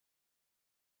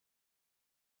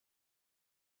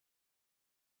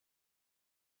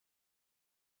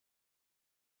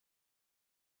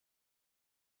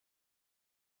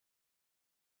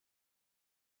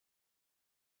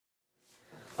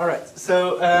All right.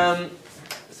 So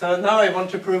now I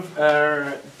want to prove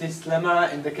this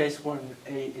lemma in the case when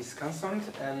A is constant,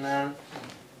 and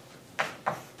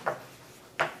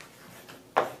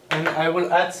I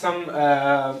will add some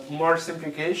more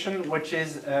simplification, which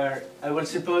is I will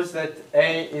suppose that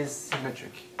A is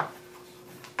symmetric.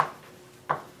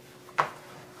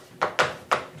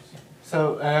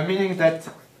 So meaning that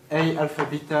A alpha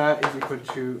beta is equal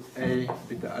to A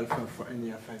beta alpha for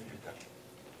any alpha and beta.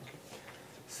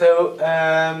 So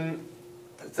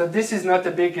so this is not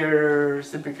a bigger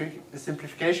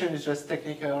simplification, it's just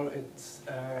technical. It's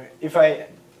if I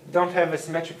don't have a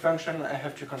symmetric function, I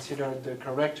have to consider the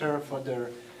corrector for the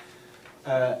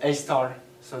A star,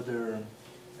 so the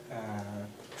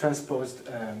transposed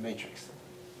matrix.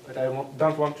 But I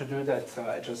don't want to do that, so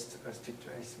I just stick to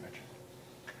asymmetric.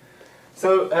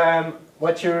 So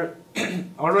what you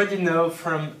already know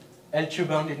from L2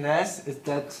 boundedness is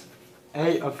that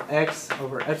A of x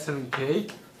over epsilon k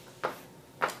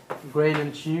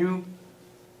gradient u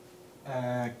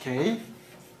k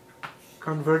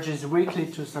converges weakly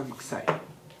to some psi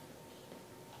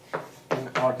in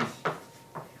RD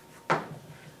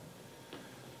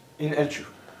in L2.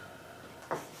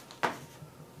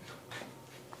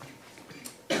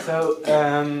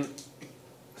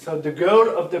 So the goal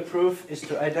of the proof is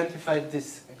to identify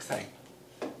this psi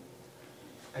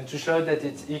and to show that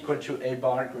it's equal to A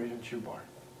bar gradient U bar.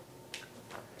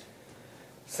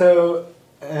 So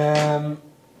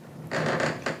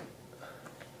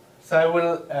so I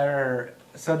will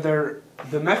so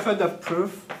the method of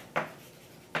proof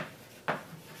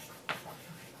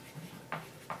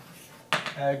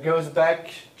goes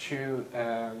back to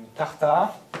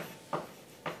Tartar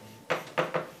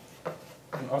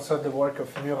and also the work of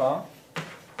Murat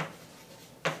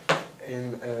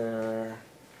in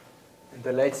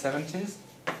the late 70s,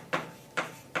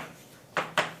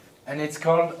 and it's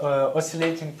called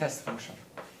oscillating test function.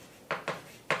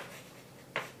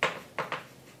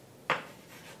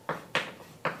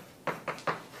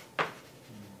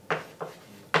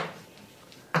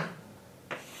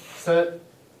 So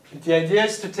the idea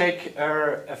is to take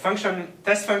a function,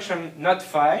 test function, not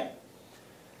phi,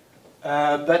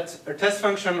 but a test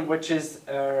function which is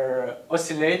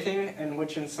oscillating and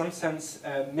which in some sense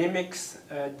mimics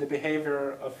the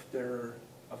behavior of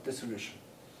the solution.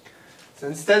 So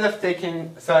instead of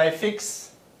taking, so I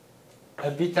fix a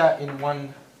beta in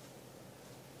one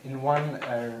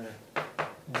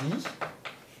D,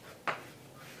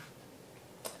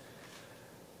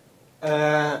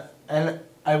 and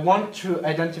I want to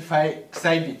identify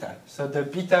psi beta, so the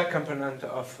beta component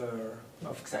of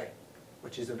psi,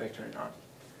 which is a vector in R.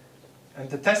 And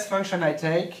the test function I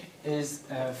take is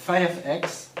phi of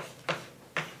x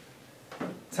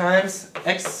times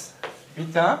x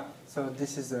beta, so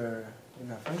this is a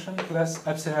function, plus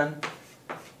epsilon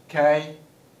k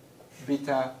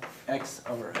beta x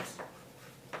over x.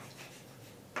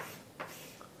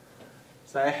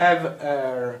 So I have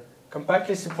a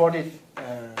compactly supported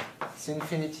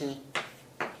infinity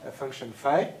function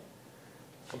phi,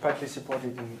 compactly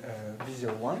supported in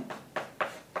V01,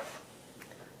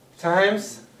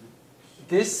 times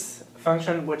this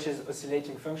function, which is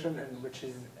oscillating function and which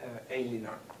is A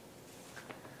linear.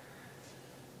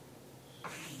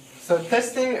 So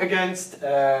testing against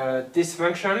this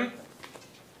function,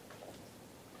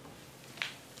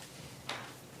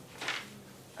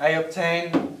 I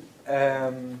obtain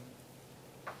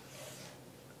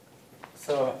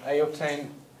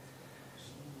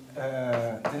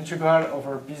the integral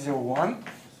over B01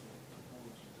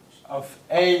 of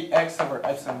Ax over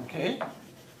epsilon k,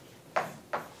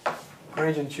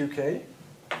 gradient UK,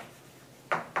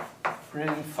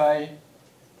 gradient phi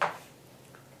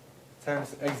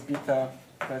times x beta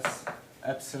plus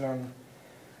epsilon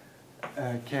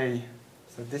k.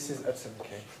 So this is epsilon k.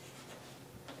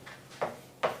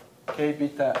 K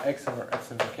beta x over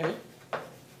epsilon k.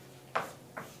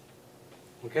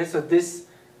 Okay, so this,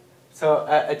 so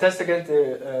I test against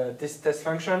this test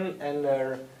function, and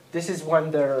this is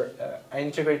when I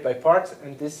integrate by parts,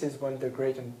 and this is when the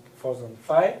gradient falls on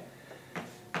phi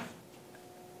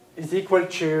is equal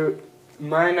to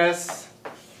minus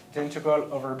the integral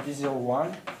over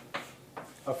B01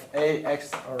 of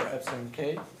Ax over epsilon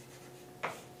k,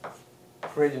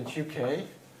 gradient UK,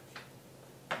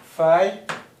 phi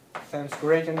times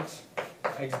gradient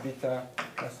x beta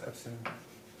plus epsilon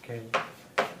k,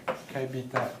 k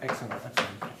beta x over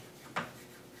epsilon k.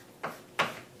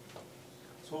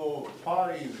 So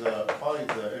phi is the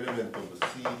element of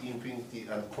C infinity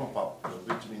and compact,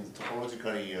 which means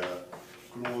topologically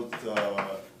closed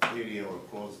area or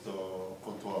closed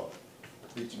contour,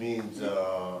 which means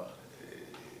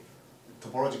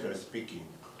topologically speaking,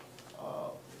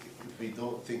 if we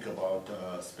don't think about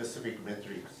specific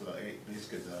metrics,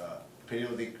 basically the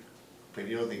periodic.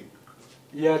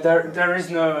 Yeah, there is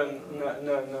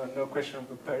no question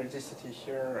of periodicity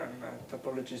here and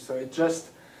topology. So it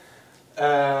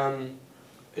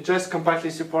just compactly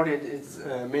supported. It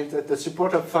means that the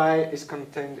support of phi is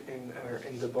contained in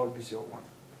the Bldg 1.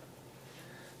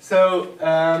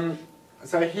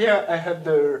 So here I have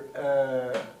the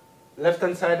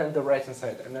left-hand side and the right-hand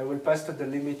side, and I will pass to the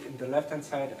limit in the left-hand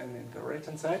side and in the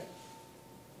right-hand side.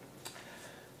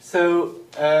 So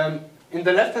in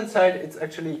the left-hand side, it's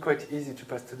actually quite easy to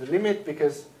pass to the limit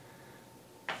because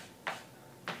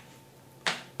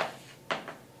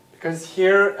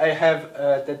here I have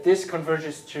that this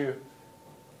converges to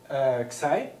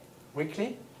xi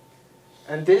weakly,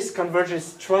 and this converges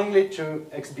strongly to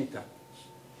x beta.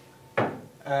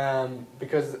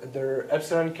 Because the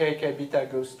epsilon k beta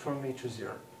goes strongly to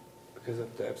 0 because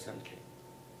of the epsilon k.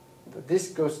 So this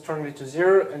goes strongly to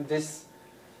 0, and this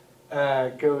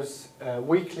goes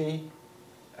weakly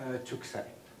to xi.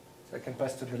 So I can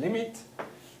pass to the limit,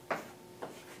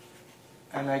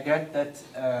 and I get that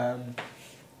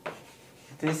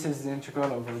this is the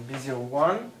integral over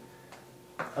B01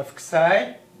 of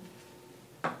xi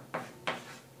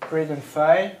gradient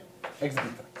phi x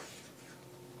beta,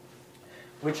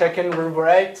 which I can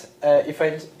rewrite if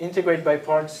I integrate by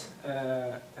parts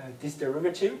this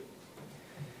derivative.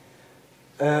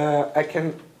 I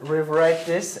can rewrite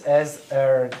this as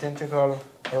the integral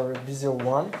over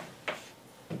B01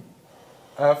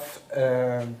 of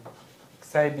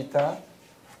psi beta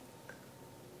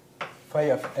phi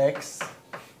of x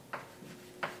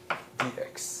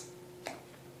dx.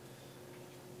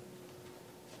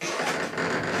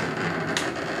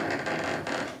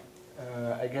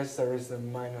 I guess there is a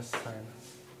minus sign.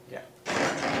 Yeah.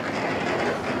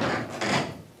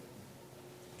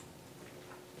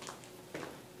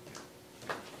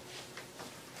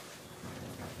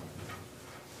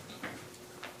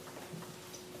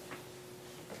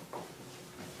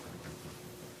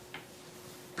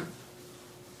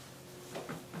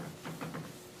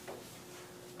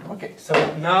 Okay, so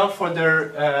now for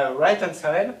the right-hand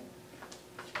side,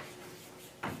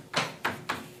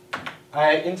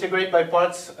 I integrate by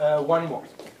parts once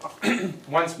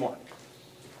more.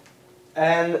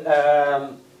 And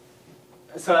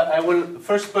so I will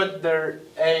first put the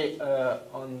A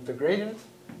on the gradient.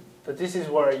 So this is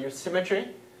where I use symmetry.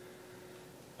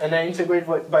 And I integrate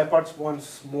by parts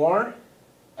once more.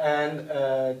 And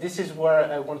this is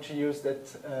where I want to use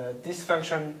that this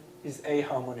function is A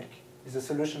harmonic, is a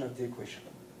solution of the equation.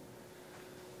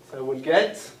 So we'll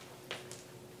get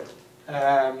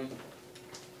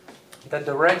that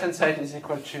the right-hand side is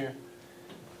equal to,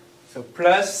 so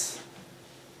plus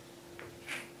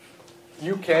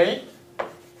UK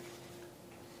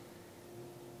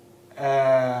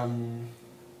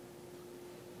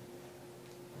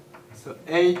so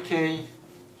AK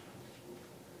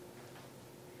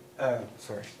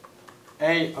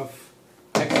A of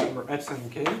x over epsilon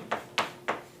k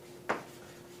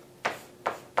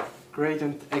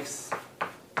gradient x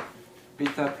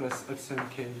beta plus epsilon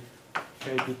k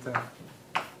beta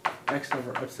x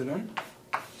over epsilon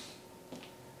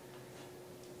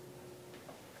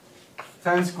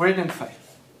times gradient phi.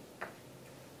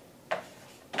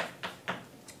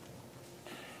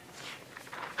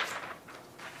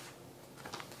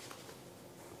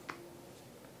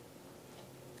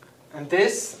 And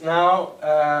this now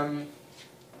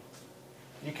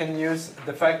you can use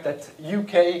the fact that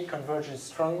UK converges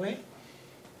strongly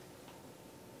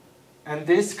and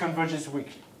this converges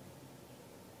weakly.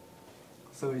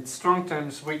 So it's strong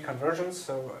times weak convergence,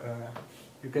 so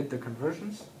you get the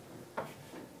convergence.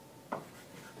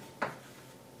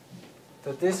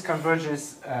 So this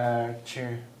converges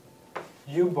to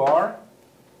U bar,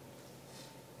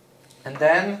 and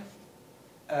then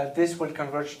this will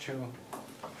converge to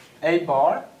A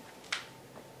bar.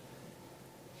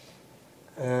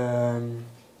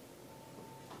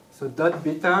 So dot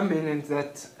beta, meaning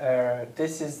that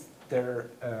this is their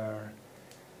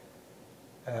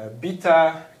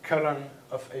beta colon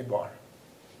of A bar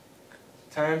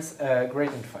times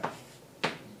gradient phi.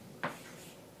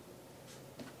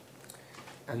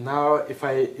 And now if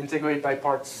I integrate by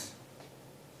parts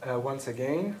once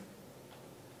again,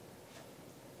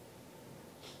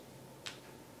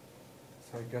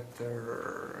 so I got the,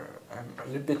 I'm a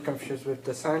little bit confused with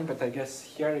the sign, but I guess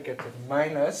here I get a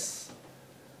minus.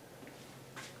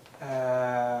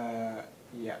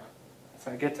 Yeah,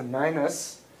 so I get a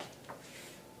minus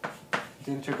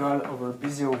the integral over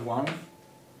B01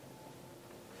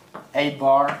 A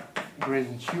bar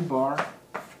gradient U bar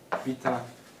beta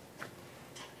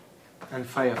and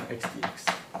phi of x dx.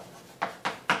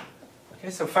 Okay,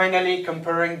 so finally,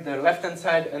 comparing the left-hand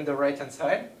side and the right-hand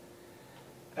side,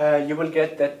 you will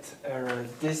get that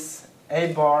this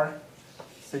a bar,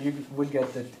 so you will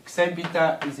get that xi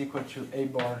beta is equal to a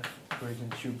bar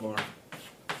gradient q bar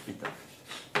beta,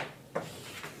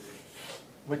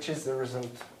 which is the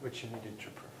result which you needed to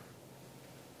prove.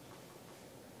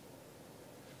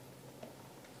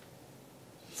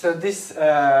 So this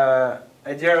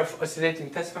idea of oscillating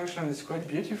test function is quite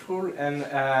beautiful,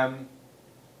 and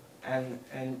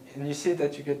you see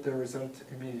that you get the result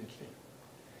immediately.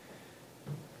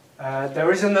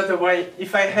 There is another way.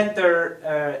 If I had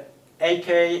the AK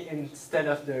instead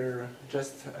of the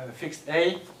just fixed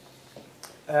A,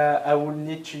 I would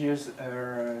need to use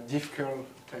diff curl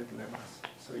type lemmas.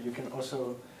 So you can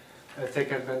also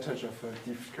take advantage of a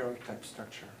diff curl type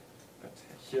structure. But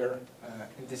here,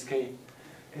 in this case,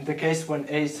 in the case when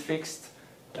A is fixed,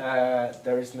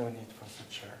 there is no need for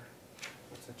such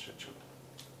a tool.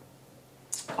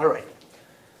 All right.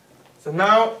 So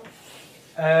now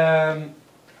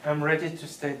I'm ready to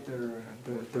state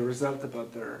the result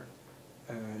about the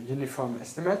uniform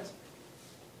estimate.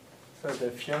 So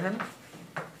the theorem,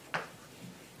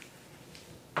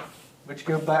 which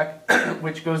goes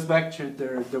back to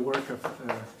the work of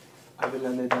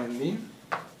Avellaneda and Lin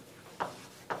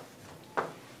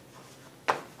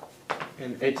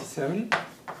in '87,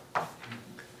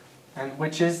 and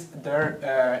which is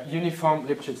their uniform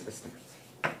Lipschitz estimate.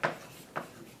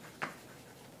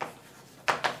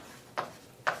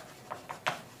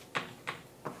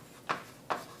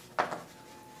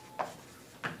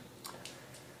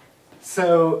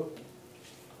 So,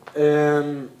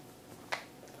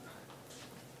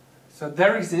 so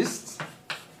there exists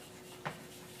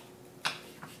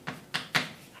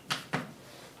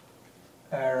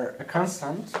a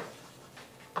constant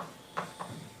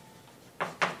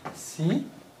C,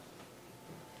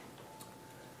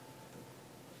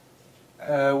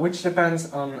 which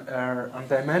depends on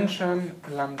dimension,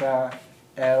 lambda,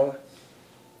 L,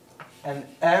 and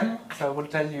M. So I will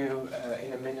tell you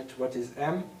in a minute what is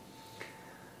M.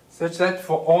 Such that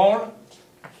for all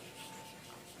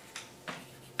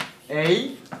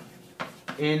A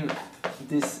in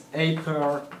this A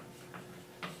per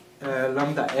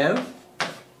lambda L,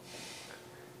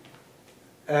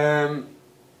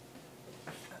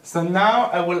 so now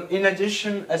I will, in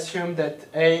addition, assume that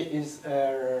A is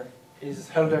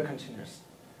Hölder continuous.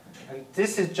 And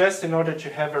this is just in order to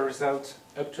have a result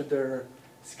up to the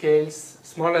scales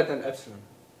smaller than epsilon.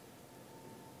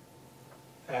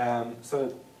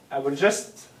 So I will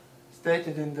just state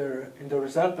it in the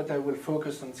result, but I will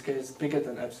focus on scales bigger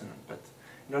than epsilon. But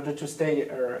in order to state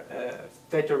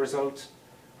a result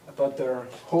about the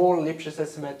whole Lipschitz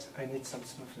estimate, I need some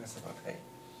smoothness about A.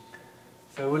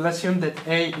 So we'll assume that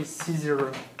A is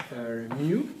C0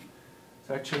 mu.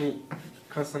 So actually,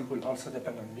 constant will also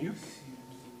depend on mu.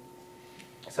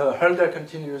 So Hölder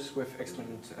continuous with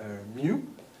exponent mu.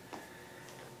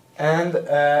 And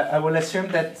I will assume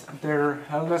that the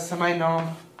Hölder semi-norm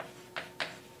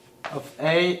of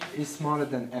A is smaller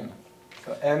than M.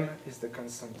 So M is the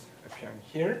constant appearing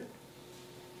here.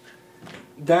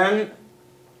 Then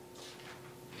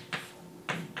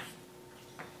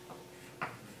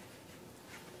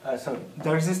so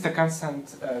there exists a constant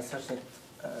such that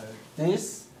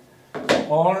this,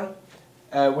 or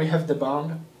we have the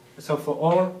bound. So for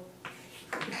all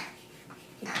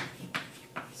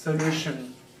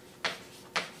solution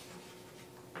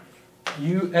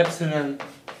U epsilon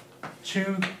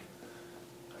 2.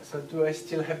 So do I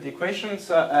still have the equation?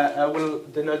 So I will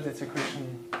denote this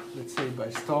equation, let's say, by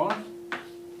star.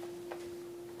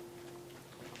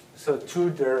 So to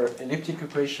the elliptic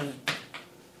equation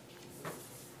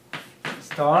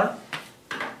star,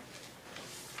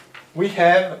 we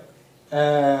have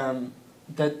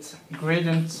that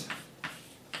gradient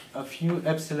of U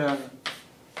epsilon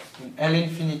in L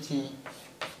infinity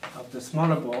of the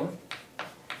smaller ball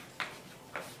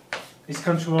is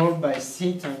controlled by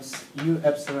C times U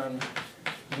epsilon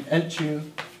in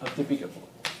L2 of the bigger ball.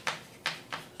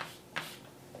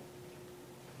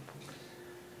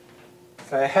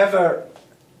 So I have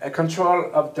a control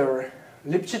of the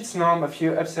Lipschitz norm of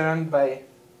U epsilon by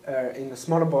in the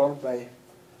smaller ball by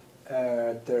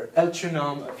the L2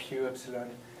 norm of U epsilon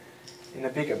in a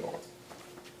bigger ball.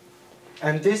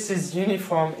 And this is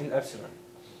uniform in epsilon.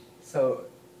 So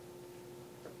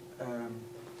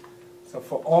so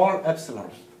for all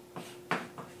epsilon,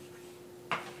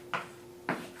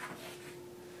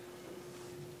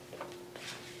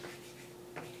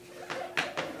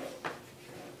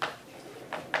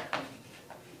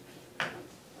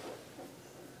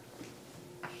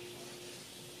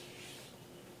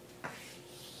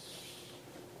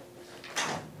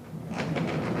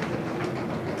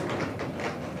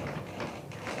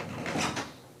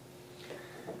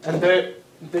 And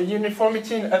the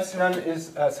uniformity in epsilon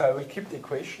is, so I will keep the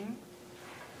equation.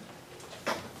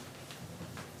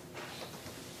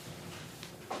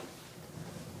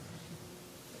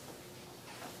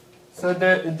 So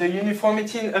the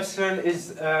uniformity in epsilon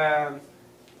is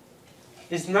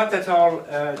not at all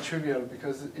trivial,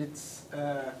 because it's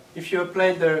if you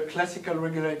apply the classical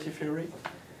regularity theory,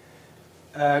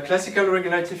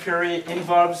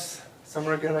 involves some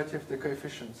regularity of the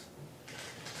coefficients.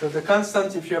 So the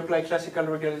constant, if you apply classical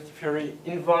regularity theory,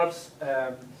 involves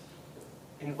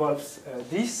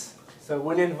this. So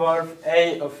will involve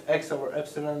a of x over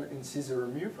epsilon in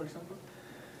C0 mu, for example.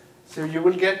 So you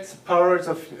will get powers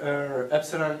of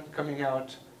epsilon coming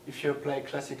out if you apply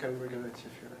classical regularity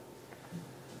theory.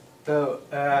 So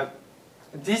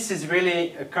this is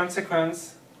really a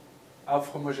consequence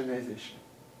of homogenization.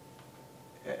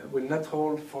 It will not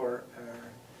hold for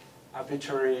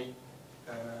arbitrary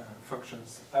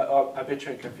functions, or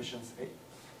arbitrary coefficients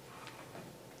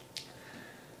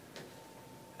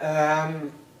A.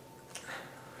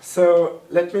 So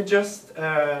let me just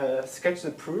sketch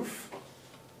the proof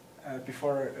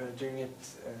before doing it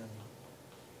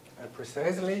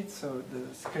precisely. So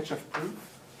the sketch of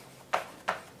proof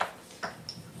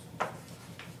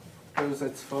goes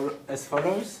as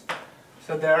follows.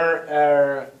 So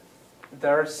there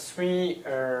are three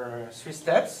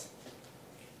steps.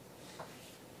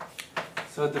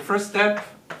 So the first step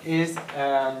is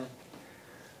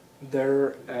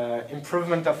the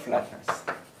improvement of flatness.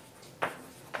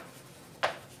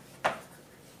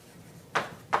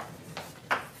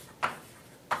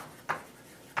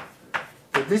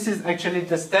 So this is actually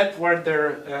the step where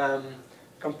the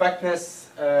compactness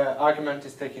argument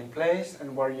is taking place,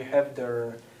 and where you have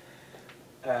the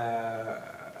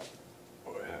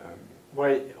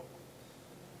where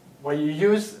you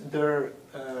use the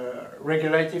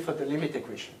regularity for the limit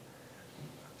equation.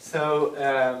 So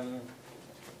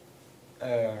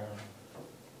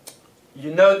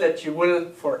you know that you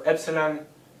will, for epsilon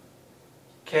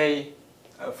k,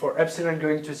 for epsilon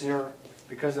going to 0,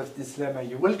 because of this lemma,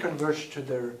 you will converge to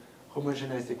the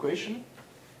homogenized equation.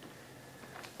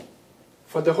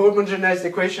 For the homogenized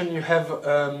equation, you have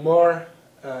more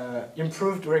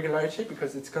improved regularity,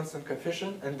 because it's constant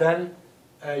coefficient, and then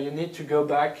you need to go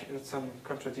back in some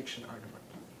contradiction argument.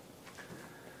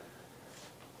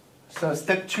 So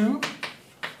step 2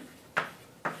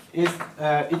 is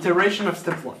iteration of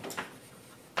step 1.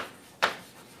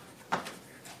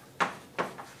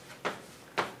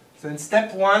 So in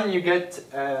step 1, you get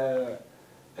an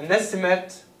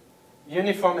estimate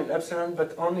uniform in epsilon,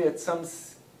 but only at some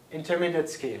intermediate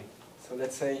scale. So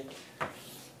let's say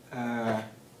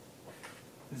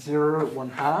 0,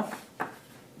 1/2.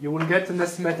 You will get an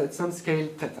estimate at some scale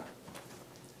theta,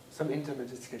 some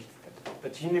intermediate scale theta,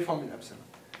 but uniform in epsilon.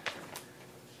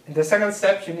 In the second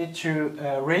step, you need to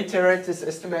reiterate this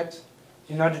estimate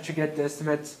in order to get the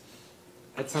estimate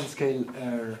at some scale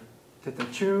theta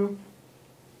 2,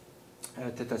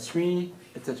 theta 3,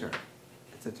 etc.,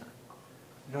 etc.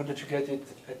 In order to get it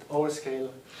at all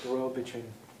scale rho between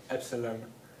epsilon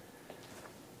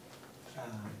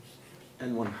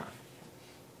and 1/2.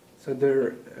 So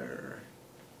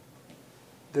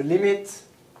the limit,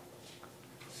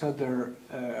 so the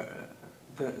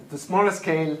smaller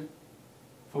scale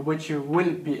for which you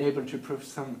will be able to prove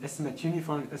some estimate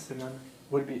uniform epsilon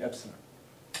will be epsilon.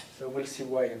 So we'll see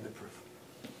why in the proof.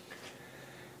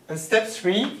 And step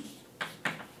 3,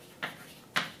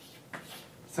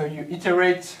 so you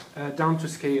iterate down to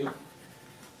scale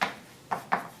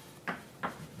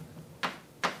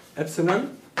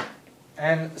epsilon.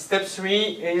 And step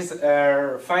 3 is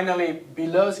finally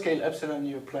below scale epsilon,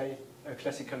 you apply a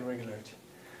classical regularity.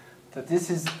 So this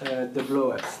is the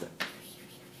blow-up step.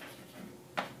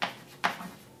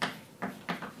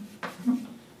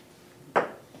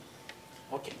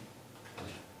 Okay.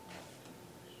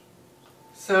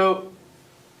 So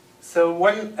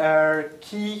one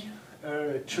key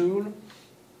tool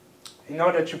in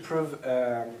order to prove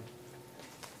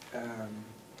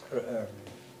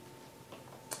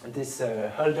this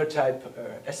Hölder type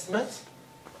estimate,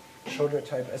 Schroeder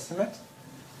type estimate.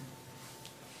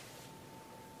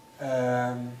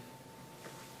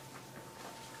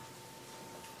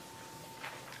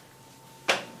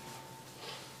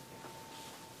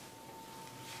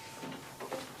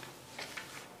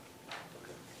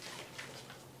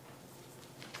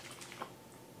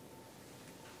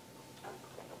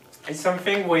 It's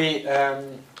something we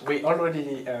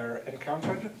already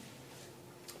encountered,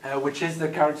 which is the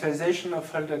characterization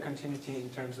of Hölder continuity in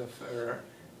terms of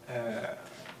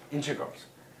integrals.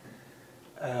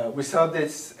 We saw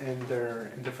this in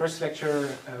the first lecture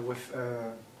with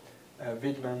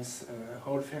Widman's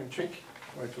whole theorem trick,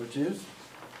 where it was used.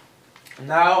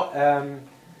 Now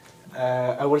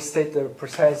I will state the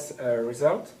precise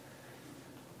result,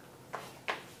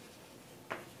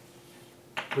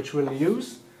 which we'll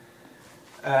use.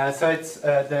 So it's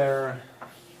there.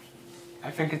 I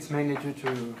think it's mainly due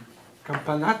to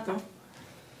Campanato.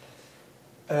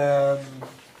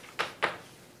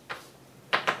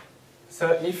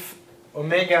 So if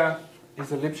omega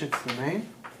is a Lipschitz domain,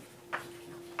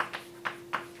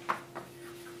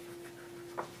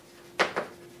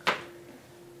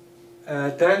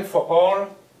 then for all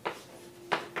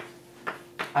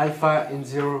alpha in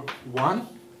 0, 1,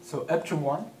 so up to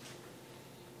 1,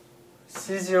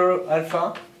 C0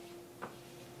 alpha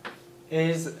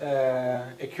is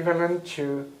equivalent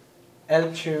to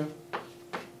L2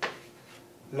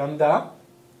 lambda.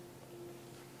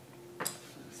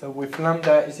 So with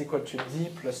lambda is equal to d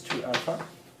plus 2 alpha.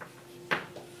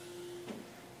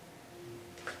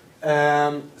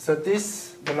 So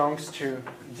this belongs to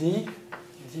d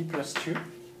plus 2.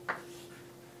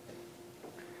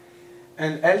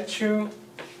 And L2,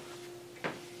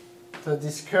 so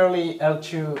this curly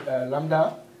L2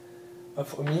 lambda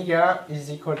of omega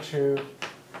is equal to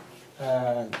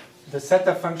the set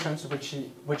of functions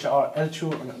which are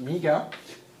L2 on omega.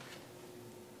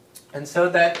 And so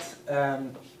that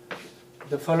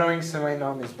the following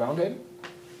semi-norm is bounded.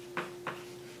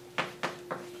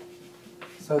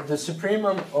 So the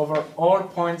supremum over all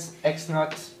points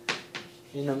x0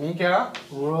 in omega,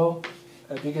 rho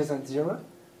bigger than 0,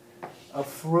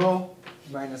 of rho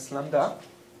minus lambda,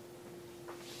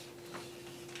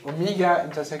 omega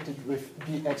intersected with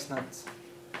bx0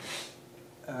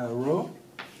 rho,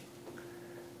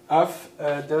 of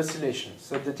the oscillation.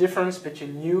 So the difference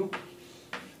between u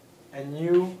and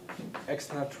u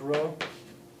x0 rho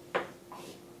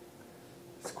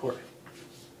square.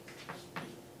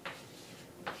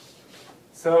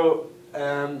 So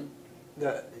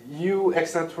the u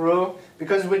x0 rho,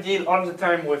 because we deal all the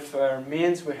time with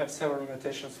means, we have several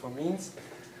notations for means.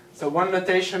 So one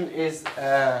notation is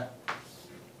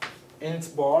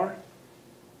int bar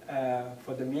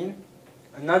for the mean.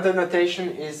 Another notation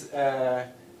is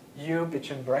u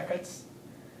between brackets.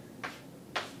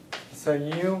 So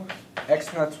u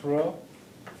x0 rho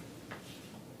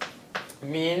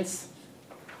means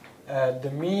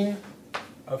the mean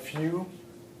of u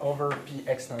over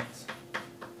px0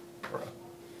 rho.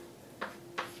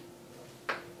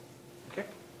 Okay.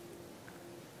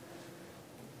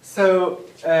 So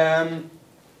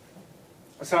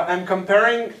so I'm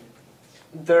comparing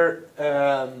the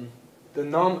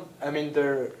norm,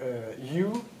 the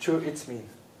u to its mean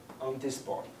on this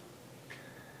board.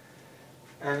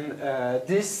 And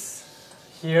this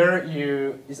here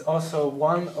is also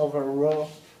 1 over rho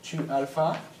 2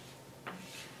 alpha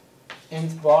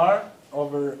int bar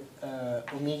over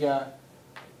omega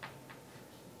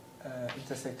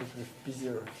intersected with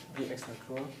b0 bx0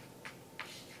 rho.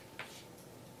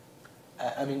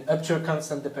 Up to a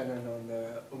constant dependent on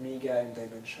the omega in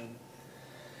dimension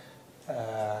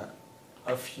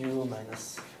of u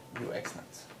minus ux0.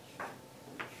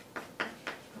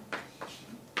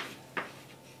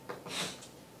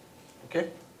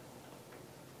 Okay?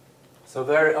 So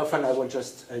very often I will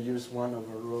just use 1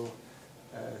 over rho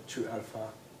 2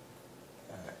 alpha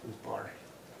in bar.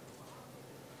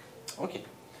 Okay.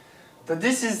 So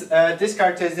this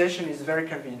characterization is very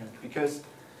convenient because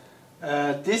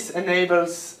this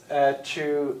enables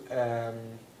to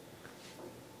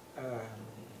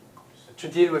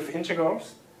deal with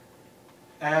integrals,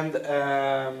 and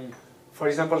for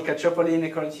example, Cacciopoli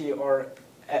inequality, or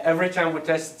every time we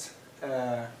test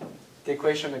the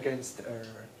equation against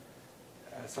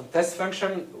some test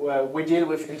function, we deal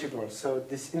with integrals. So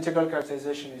this integral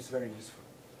characterization is very useful.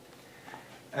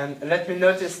 And let me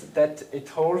notice that it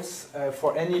holds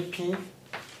for any p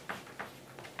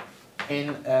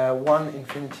in 1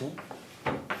 infinity.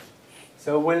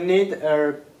 So we'll need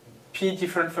a p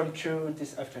different from 2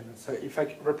 this afternoon. So if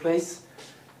I replace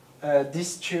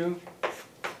these 2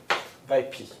 by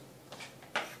p,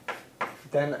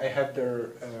 then I have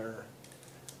the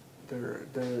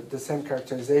same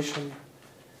characterization,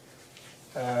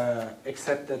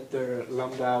 except that the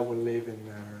lambda will live in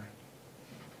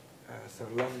so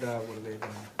lambda will live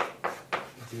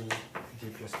in d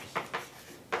plus p.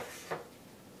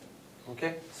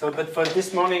 Okay. So, but for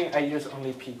this morning, I use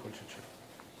only p equal to 2.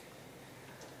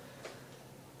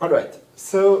 All right.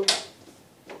 So,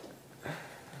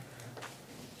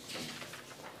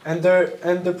 and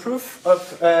the proof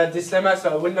of this lemma, so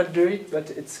I will not do it, but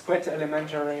it's quite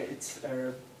elementary. It's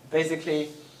basically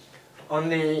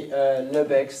only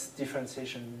Lebesgue's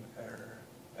differentiation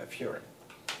theorem.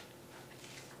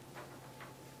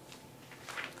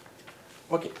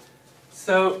 Okay,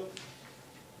 so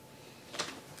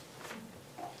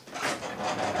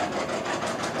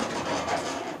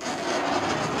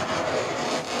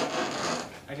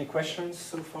any questions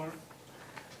so far?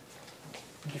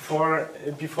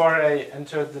 Before I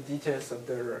enter the details of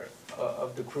the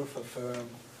proof of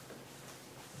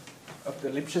the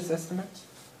Lipschitz estimate.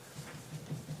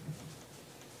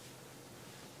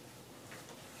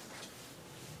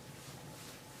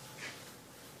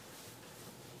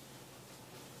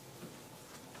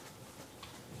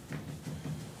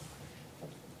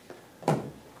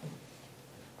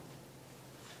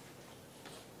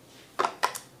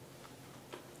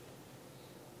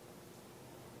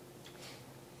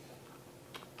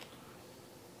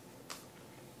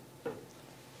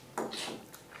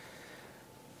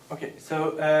 Okay,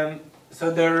 so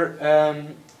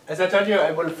as I told you,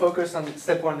 I will focus on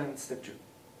step 1 and step 2.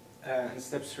 And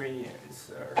step 3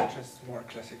 is just more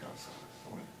classical, so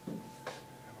I will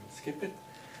skip it.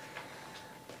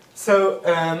 So,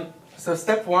 so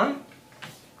step 1,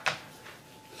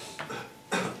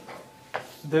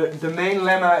 the main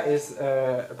lemma is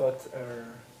about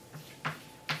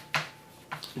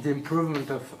the improvement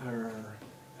of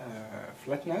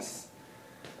flatness.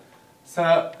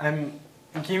 So I'm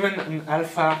given an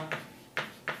alpha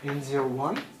in 0,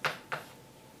 1.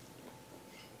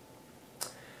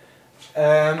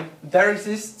 There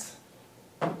exists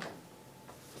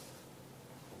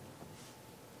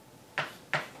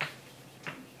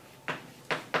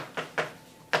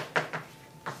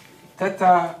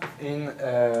theta in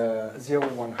 0,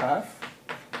 1/2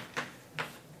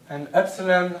 and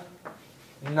epsilon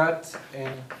not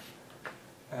in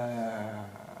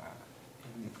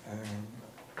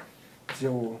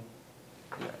 0,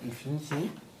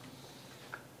 infinity,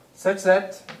 such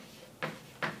that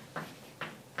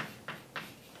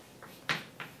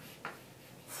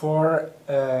for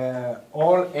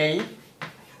all A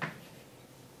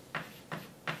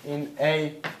in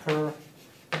A per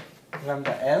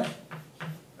lambda L,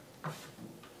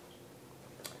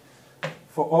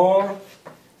 for all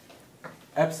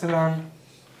epsilon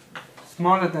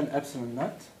smaller than epsilon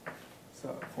naught,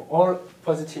 so for all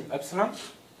positive epsilon,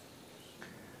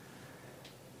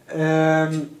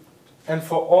 and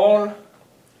for all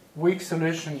weak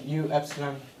solution U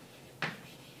epsilon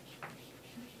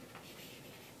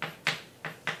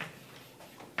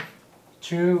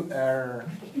to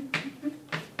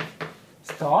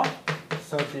star,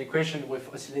 so the equation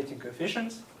with oscillating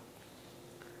coefficients.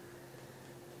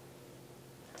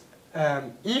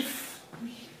 If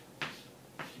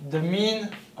the mean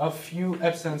of U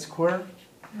epsilon square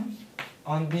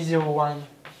on B01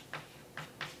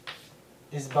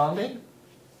 is bounded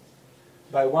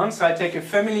by 1, so I take a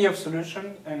family of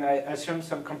solutions and I assume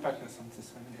some compactness on this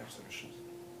family of solutions.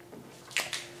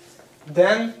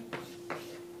 Then,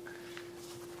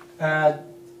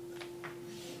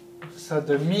 so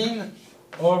the mean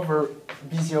over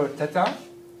B0 theta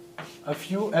of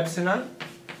U epsilon,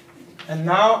 and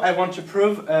now I want to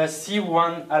prove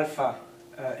C1 alpha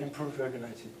improved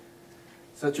regularity.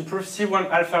 So to prove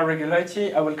C1 alpha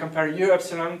regularity, I will compare U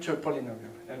epsilon to a polynomial.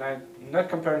 And I'm not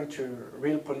comparing to a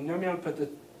real polynomial, but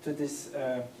to this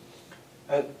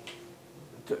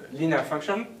linear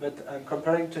function, but I'm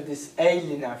comparing to this A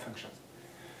linear function.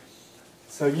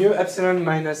 So U epsilon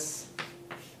minus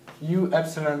U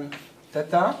epsilon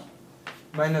theta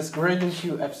minus gradient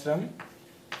U epsilon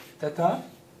theta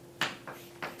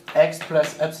x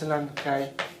plus epsilon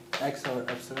k x over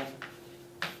epsilon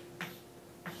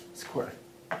squared.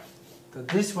 So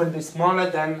this will be smaller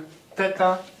than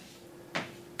theta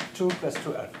 2 plus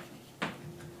 2 alpha.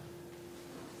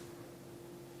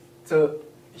 So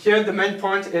here the main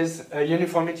point is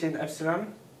uniformity in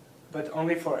epsilon, but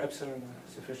only for epsilon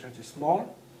sufficiently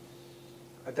small.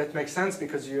 That makes sense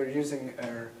because you're using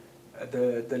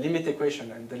the limit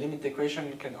equation, and the limit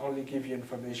equation can only give you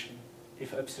information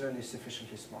if epsilon is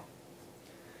sufficiently small.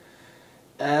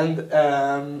 And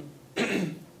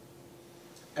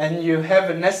and you have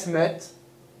an estimate,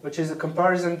 which is a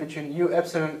comparison between U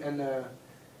epsilon and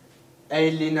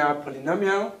a linear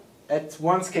polynomial at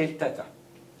 1 scale theta.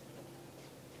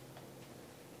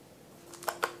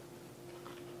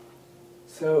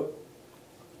 So,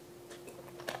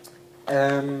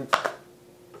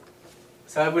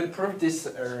 so I will prove this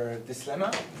this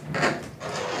lemma.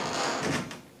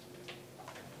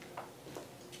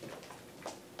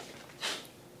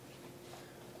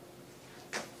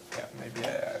 Yeah, maybe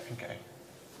I think I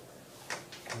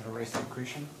can erase the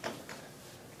equation.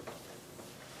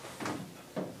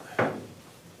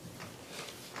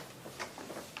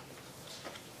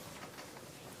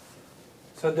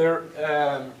 So there.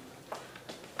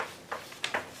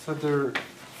 So the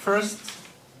first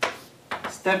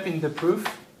step in the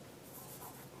proof.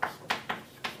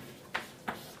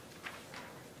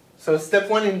 So step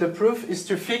 1 in the proof is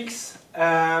to fix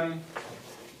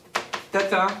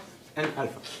theta and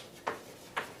alpha.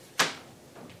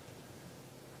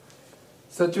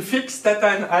 So to fix theta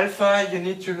and alpha, you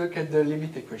need to look at the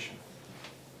limit equation.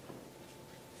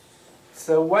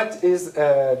 So what is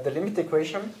the limit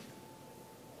equation?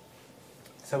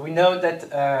 So we know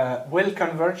that will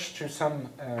converge to some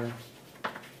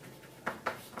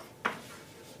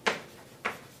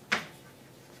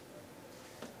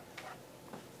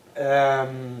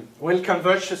will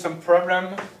converge to some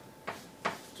problem,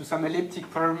 to some elliptic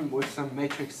problem with some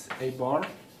matrix A bar.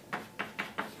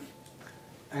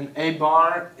 And A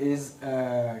bar is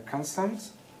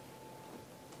constant.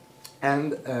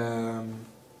 And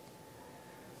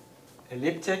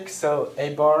elliptic, so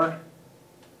A bar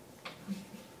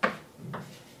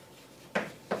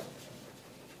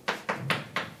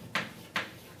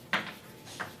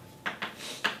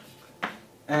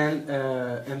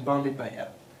and bounded by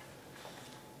L.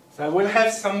 So I will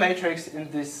have some matrix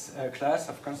in this class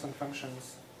of constant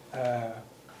functions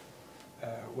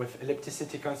with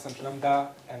ellipticity constant lambda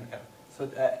and L. So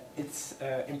it's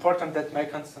important that my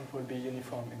constant will be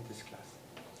uniform in this class.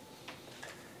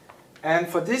 And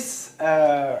for this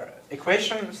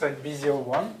equation, so it's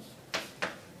B01,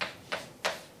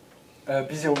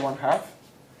 B01 half,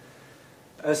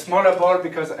 a smaller ball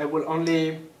because I will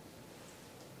only,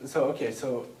 so okay,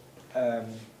 so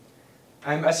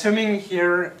I'm assuming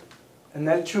here an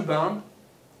L2 bound,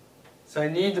 so I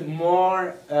need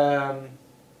more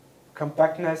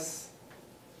compactness,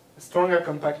 stronger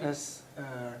compactness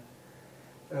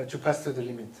to pass to the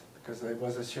limit, because I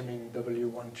was assuming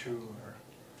W12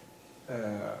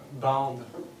 bound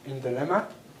in the lemma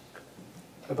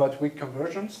about weak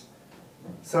convergence.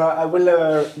 So I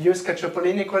will use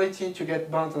Cacciopoli inequality to get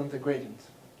bound on the gradient.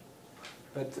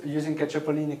 But using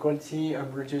Cacciopoli inequality,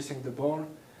 I'm reducing the ball.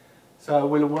 So I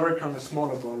will work on a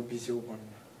smaller ball, B01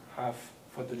 half,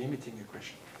 for the limiting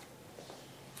equation.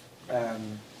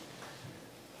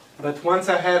 But once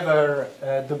I have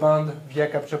the bound via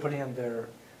Cacciopoli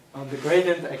on the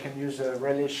gradient, I can use a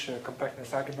Relish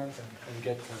compactness argument and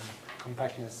get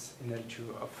compactness in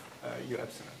L2 of U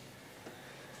epsilon.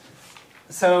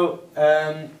 So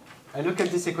I look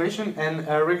at this equation, and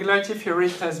regularity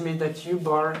theory tells me that U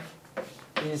bar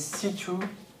is C2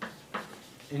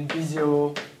 in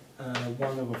B0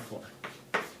 1/4.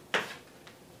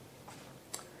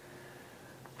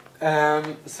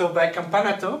 So by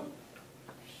Campanato,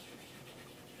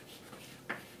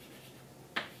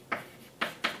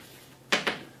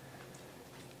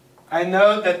 I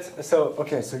know that, so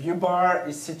okay, so U bar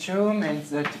is C2 means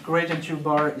that gradient U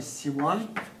bar is C1.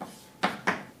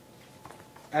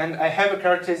 And I have a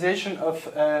characterization of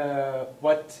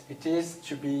what it is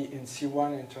to be in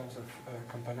C1 in terms of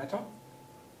Campanato.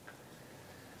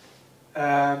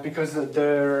 Because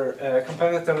the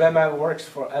Campanato lemma works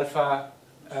for alpha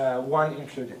 1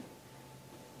 included.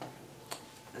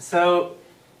 So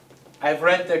I've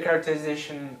read the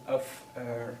characterization of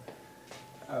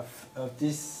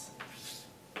this.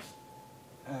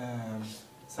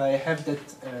 So I have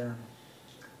that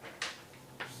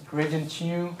gradient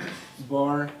U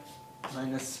bar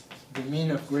minus the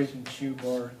mean of gradient U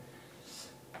bar.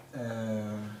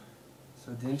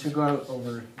 So the integral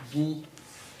over B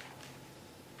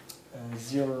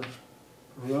 0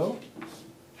 rho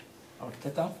or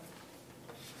theta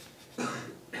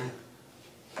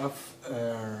of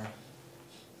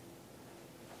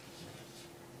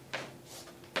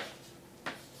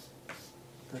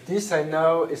but this I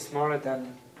know is smaller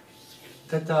than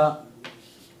theta,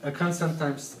 a constant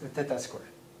times theta squared.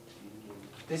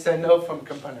 This I know from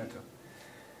Campanato.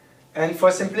 And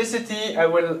for simplicity, I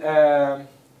will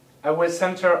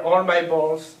center all my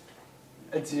balls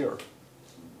at 0.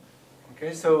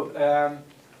 Okay, so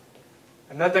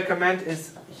another comment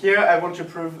is here I want to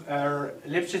prove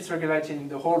Lipschitz regularity in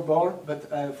the whole ball, but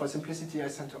for simplicity I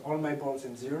center all my balls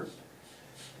in 0.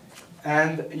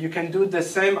 And you can do the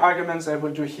same arguments I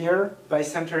will do here by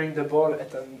centering the ball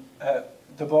at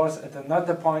the balls at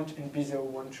another point in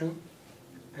B012,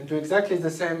 and do exactly the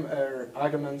same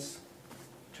arguments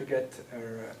to get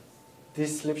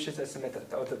this Lipschitz estimate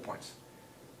at other points.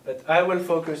 But I will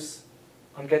focus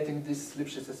on getting this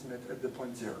Lipschitz estimate at the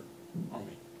point 0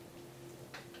 only.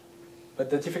 But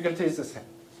the difficulty is the same,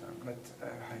 so I'm not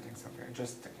hiding something,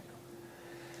 just technical.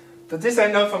 So this I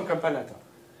know from Campanato.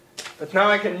 But now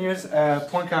I can use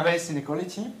Poincaré's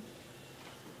inequality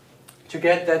to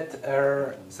get that,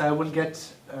 so I will get,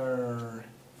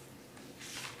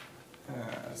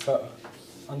 so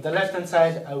on the left hand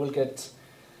side I will get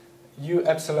u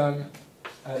epsilon,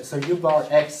 so u bar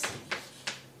x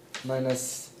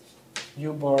minus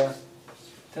u bar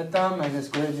theta minus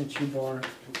gradient u bar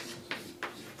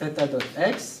theta dot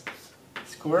x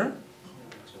square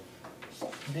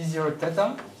b0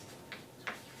 theta.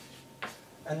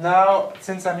 And now,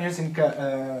 since I'm using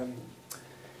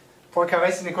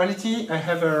Poincaré's inequality, I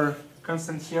have a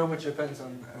constant here which depends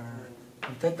on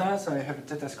theta, so I have a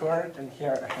theta squared, and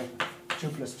here I have 2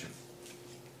 plus 2.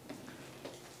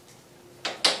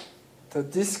 So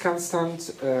this constant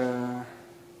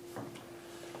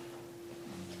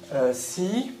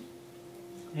C,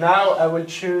 now I will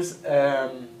choose,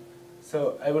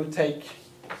 so I will take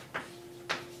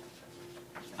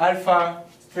alpha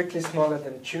strictly smaller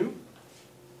than 2,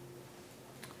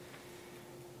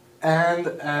 and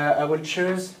I will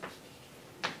choose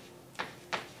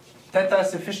theta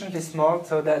sufficiently small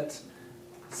so that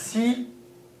C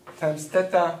times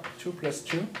theta 2 plus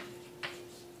 2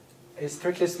 is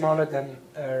strictly smaller than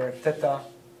theta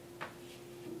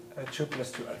 2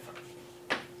 plus 2 alpha.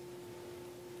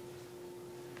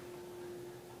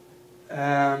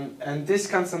 And this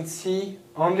constant C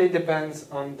only depends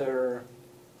on the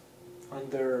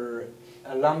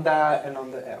lambda and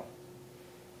on the L.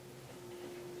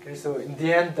 Okay, so in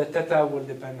the end, the theta will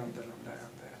depend on the lambda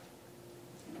and the L.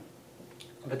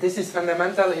 But this is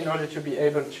fundamental in order to be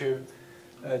able to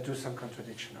do some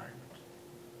contradiction argument.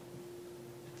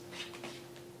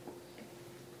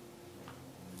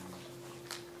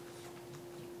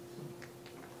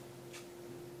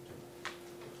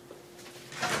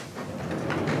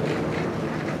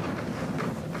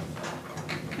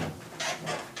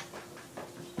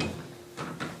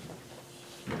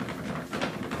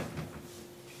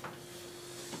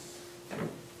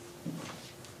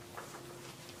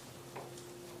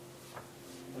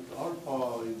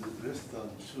 Alpha is less than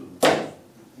 2.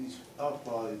 If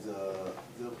alpha is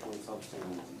 0 point something,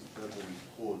 it doesn't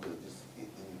hold this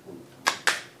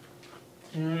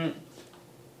inequality.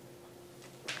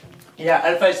 Yeah,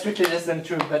 alpha is strictly less than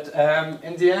 2, but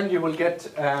in the end you will get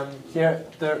here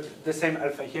the same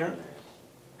alpha here.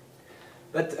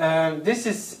 But this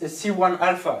is a C1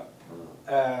 alpha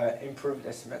improved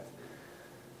estimate.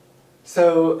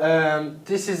 So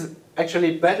this is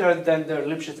actually better than the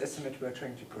Lipschitz estimate we are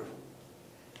trying to prove.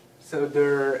 So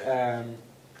the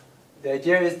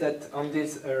idea is that on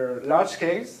these large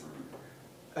scales,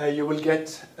 you will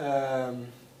get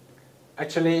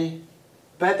actually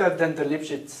better than the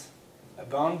Lipschitz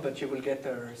bound, but you will get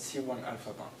a C1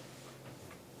 alpha bound.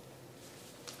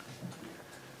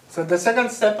 So the second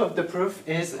step of the proof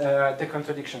is the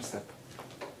contradiction step.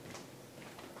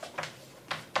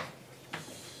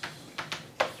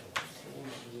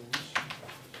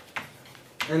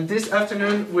 And this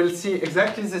afternoon we'll see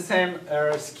exactly the same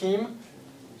scheme,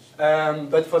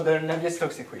 but for the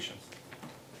Navier-Stokes equations.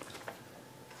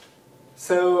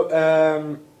 So,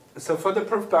 so for the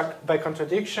proof by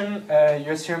contradiction,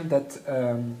 you assume that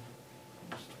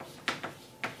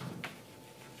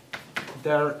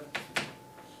there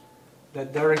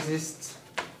exists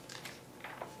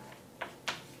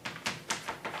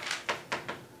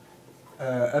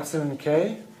epsilon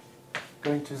k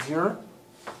going to 0.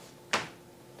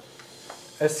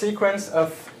 A sequence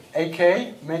of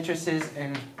AK matrices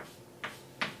in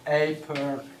A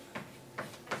per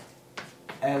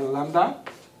L lambda,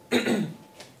 and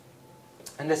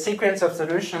a sequence of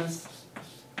solutions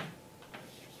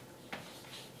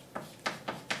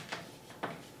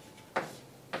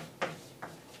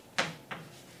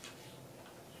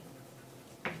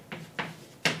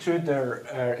to the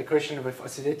equation with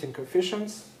oscillating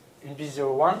coefficients in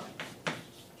B01.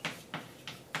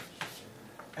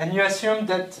 And you assume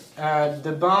that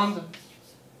the bound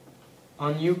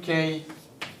on UK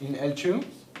in L2,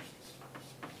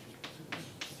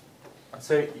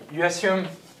 so you assume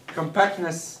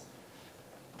compactness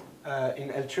in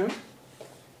L2,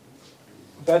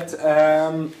 but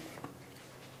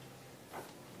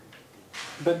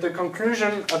the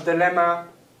conclusion of the lemma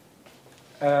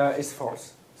is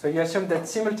false. So you assume that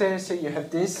simultaneously you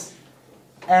have this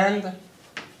and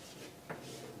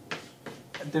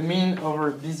the mean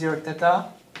over B0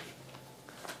 theta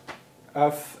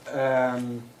of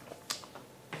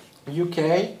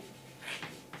UK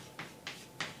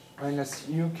minus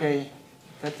UK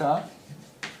theta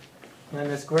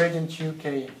minus gradient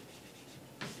UK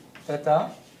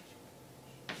theta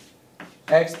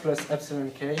x plus epsilon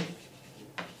k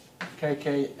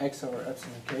kk x over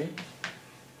epsilon k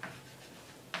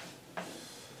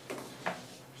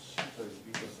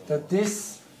that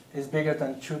this is bigger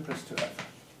than 2 plus 2 alpha.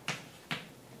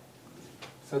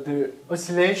 So the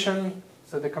oscillation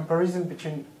So the comparison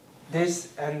between this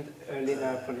and a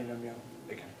linear polynomial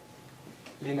again.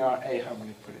 Linear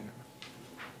aharmonic polynomial.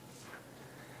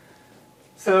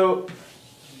 So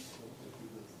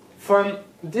from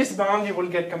this bound you will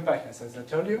get compactness, as I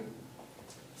told you.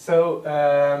 So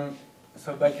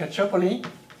so by Cacciopoli,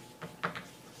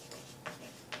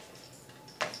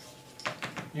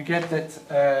 you get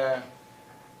that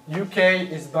UK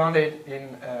is bounded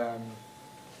in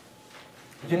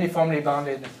uniformly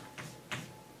bounded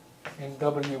in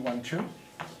W12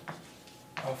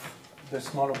 of the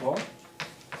smaller ball.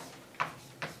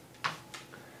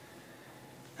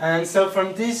 And so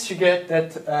from this you get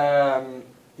that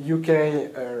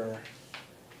UK,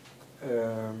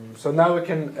 so now we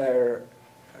can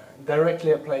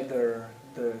directly apply the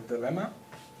lemma.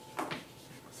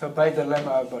 So by the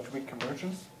lemma about weak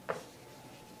convergence.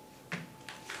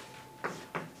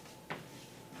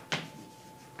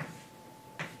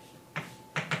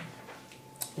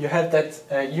 You have that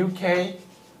UK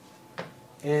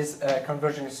is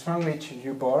converging strongly to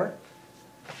U bar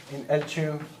in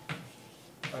L2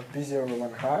 of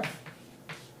B0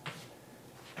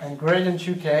 and gradient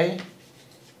UK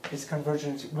is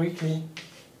convergent weakly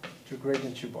to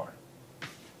gradient U bar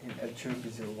in L2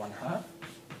 B0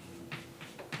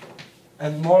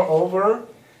 and moreover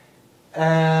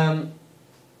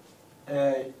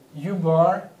U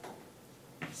bar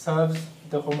solves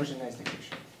the homogenized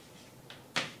equation.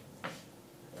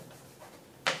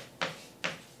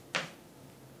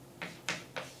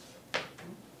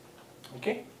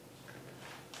 Okay.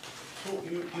 So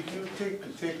if you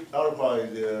take alpha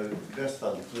is less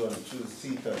than 2 and choose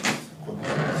theta is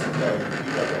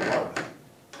bigger than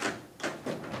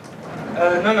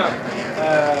 1. No.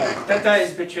 Theta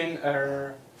is between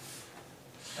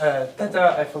theta,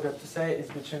 I forgot to say, is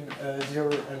between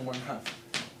 0 and 1/2.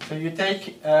 So you take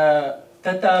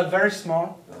theta very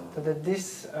small, so that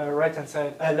this right-hand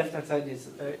side, left-hand side is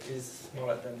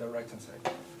smaller than the right-hand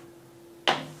side.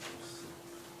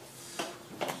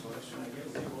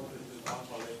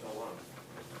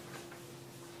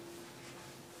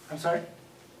 I'm sorry?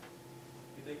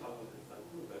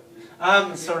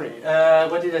 Sorry.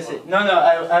 What did I say? No,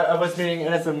 I was meaning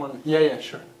less than 1. Yeah,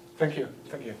 sure. Thank you.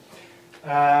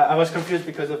 I was confused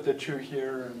because of the 2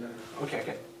 here. And,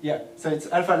 okay. Yeah, so it's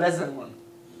alpha less than 1.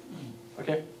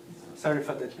 Okay? Sorry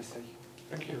for that mistake.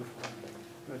 Thank you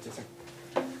for noticing.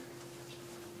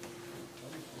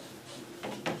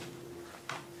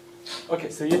 Okay,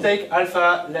 so you take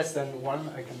alpha less than 1.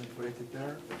 I can put it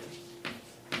there.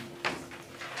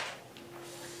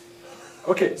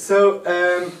 Okay, so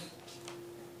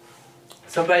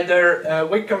so by the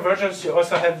weak convergence, you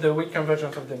also have the weak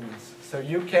convergence of the means. So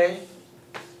UK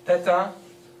theta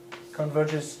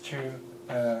converges to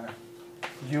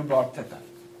U bar theta.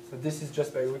 So this is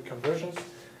just by weak convergence,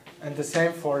 and the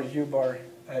same for U bar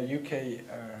UK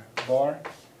bar.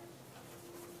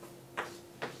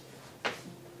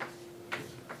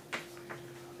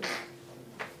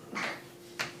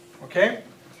 Okay,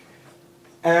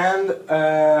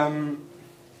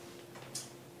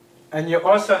 and you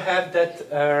also have that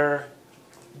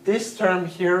this term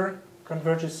here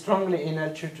converges strongly in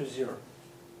L2 to 0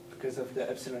 because of the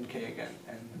epsilon k again,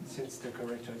 and since the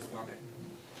corrector is bounded.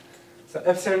 So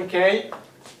epsilon k,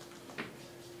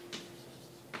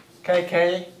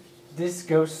 kk, this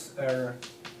goes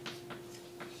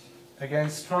again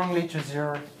strongly to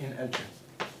 0 in L2.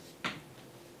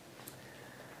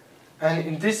 And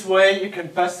in this way, you can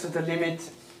pass to the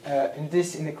limit in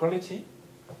this inequality,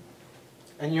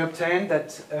 and you obtain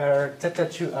that theta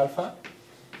 2 alpha,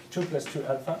 2 plus 2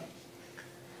 alpha,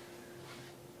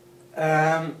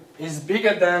 is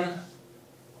bigger than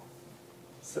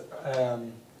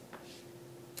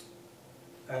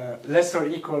less or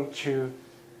equal to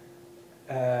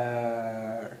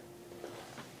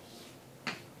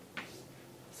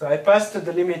so I pass to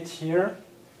the limit here,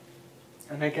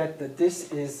 and I get that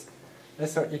this is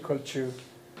less or equal to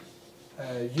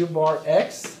U bar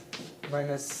x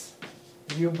minus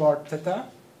U bar theta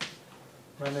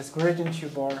minus gradient U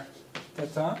bar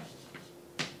theta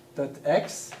dot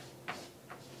x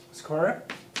square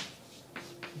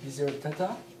B0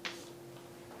 theta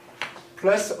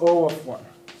plus O of 1,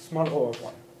 small o of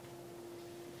 1.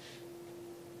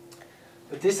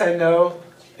 But this I know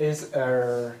is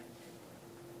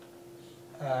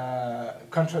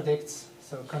contradicts,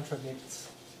 so contradicts,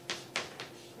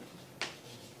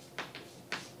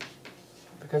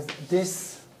 because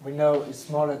this we know is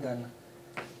smaller than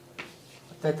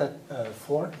theta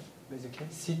 4, basically,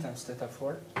 c times theta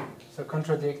 4, so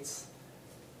contradicts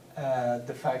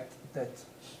the fact that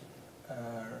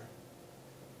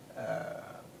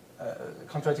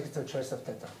contradicts the choice of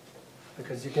theta.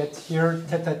 because you get here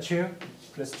theta 2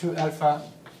 plus 2 alpha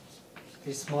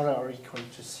is smaller or equal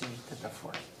to c theta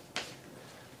 4.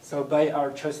 So by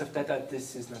our choice of theta,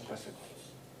 this is not possible.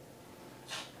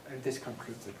 And this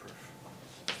concludes the proof.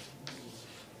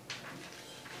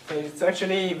 So it's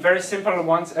actually very simple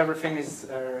once everything is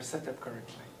set up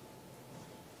correctly.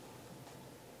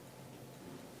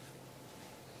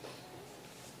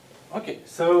 Okay,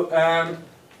 so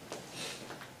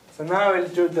so now I'll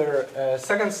do the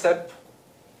second step,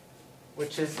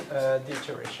 which is the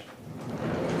iteration.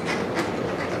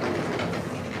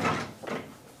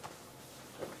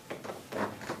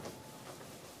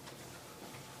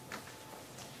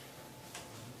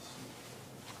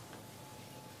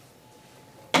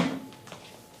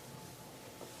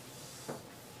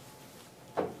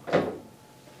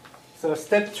 So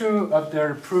step 2 of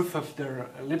the proof of the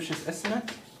Lipschitz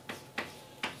estimate.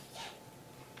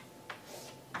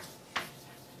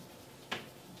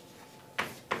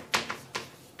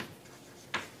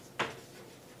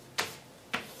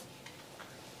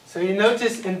 So you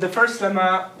notice in the first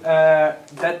lemma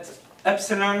that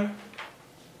epsilon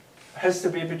has to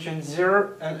be between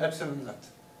 0 and epsilon naught.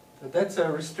 So that's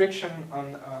a restriction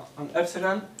on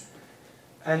epsilon.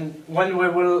 And when we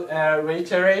will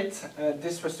reiterate,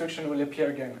 this restriction will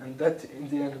appear again. And that, in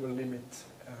the end, will limit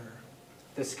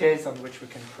the scales on which we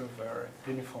can prove our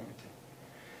uniformity.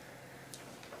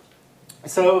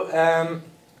 So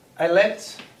I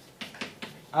let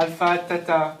alpha,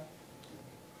 theta,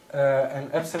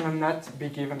 and epsilon naught be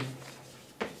given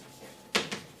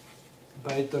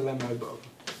by the lemma above.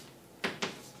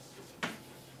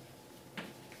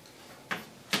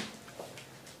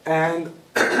 And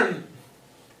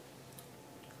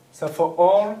so for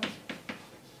all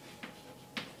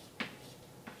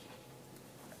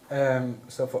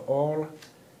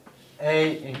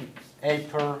A in A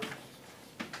per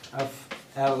of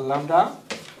L lambda,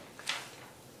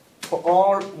 for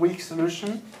all weak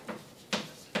solution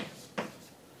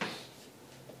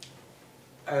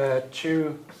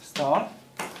 2 star,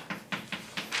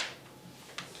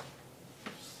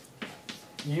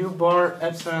 U bar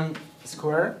epsilon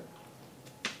square.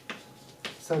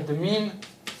 So the mean,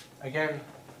 again,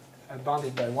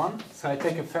 bounded by 1. So I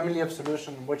take a family of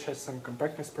solution which has some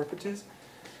compactness properties,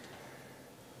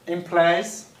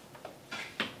 implies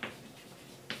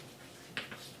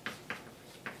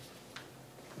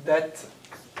that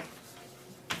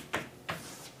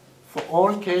for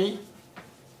all k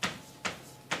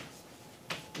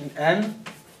in n,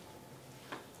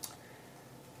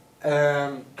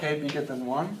 k bigger than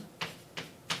 1,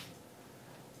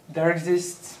 there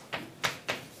exists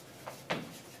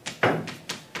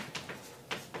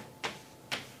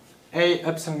A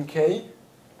epsilon k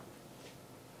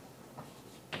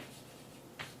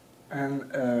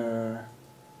and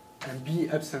B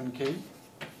epsilon k,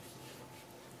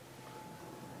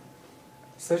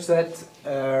 such that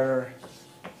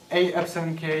A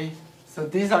epsilon k, so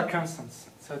these are constants.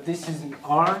 So this is in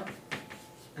R,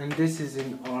 and this is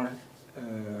in R.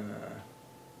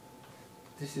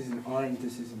 This is in R, and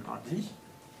this is in RD.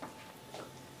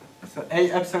 So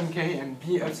A epsilon k and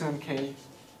B epsilon k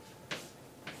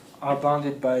are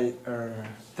bounded by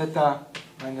theta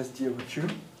minus d over 2,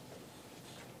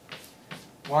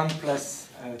 1 plus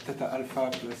theta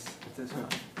alpha plus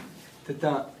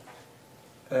theta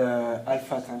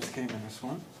alpha times k minus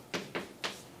 1.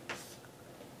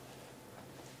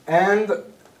 And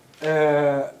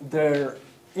their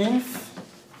inf,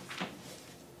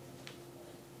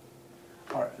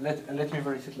 or let me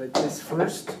write it like this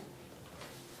first.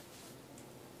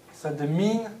 So the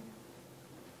mean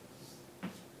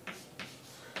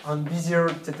on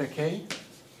B0 theta k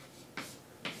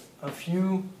of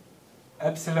U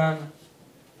epsilon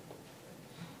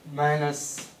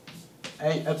minus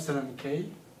A epsilon k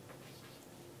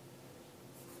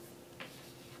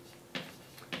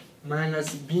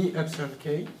minus B epsilon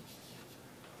k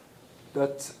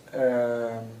dot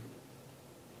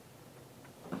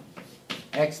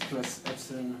x plus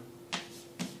epsilon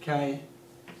k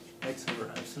x over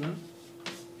epsilon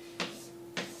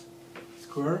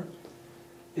square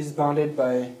is bounded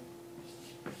by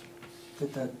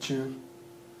theta 2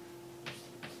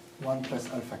 1 plus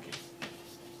alpha k.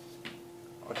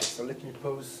 Okay, so let me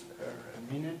pause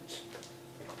a minute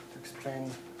to explain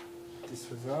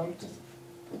this result.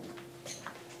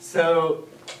 So,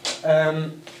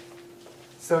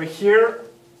 so here,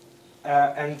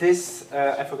 and this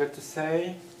I forgot to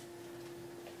say,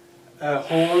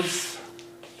 holds.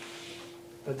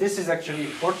 But this is actually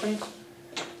important.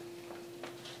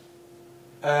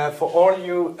 For all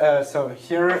you, so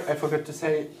here I forgot to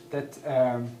say that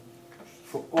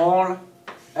for all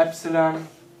epsilon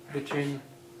between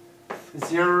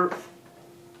 0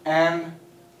 and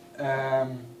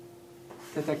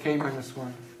theta k minus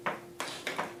 1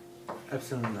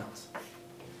 epsilon naught.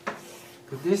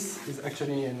 So this is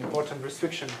actually an important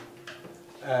restriction.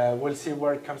 We'll see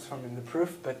where it comes from in the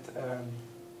proof, but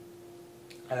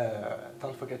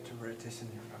don't forget to write this in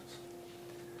your notes.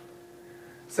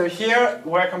 So here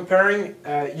we're comparing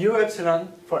u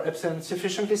epsilon for epsilon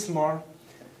sufficiently small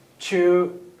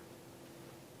to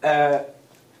a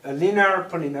linear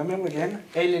polynomial again,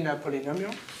 a linear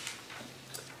polynomial.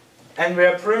 And we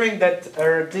are proving that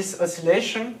this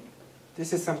oscillation,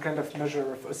 this is some kind of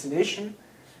measure of oscillation,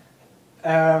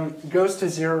 goes to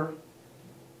 0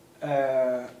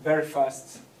 very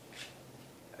fast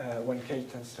when k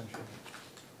tends to infinity.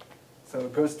 So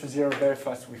it goes to 0 very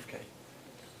fast with k.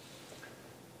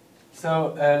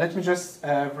 So let me just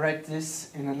write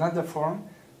this in another form.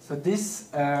 So this,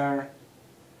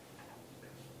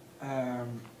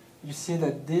 you see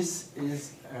that this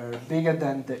is bigger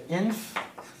than the inf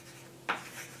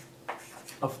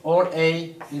of all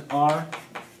A in R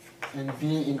and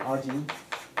B in RD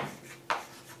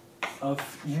of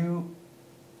U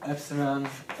epsilon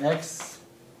x,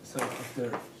 so of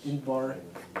the in bar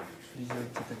d0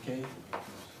 theta k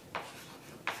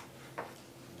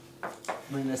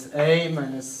minus A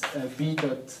minus B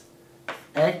dot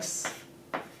x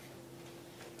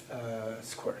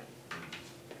square.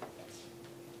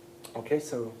 Okay,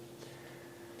 so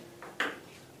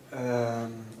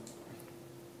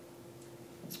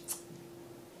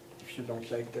if you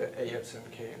don't like the A epsilon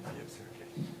k and B epsilon k.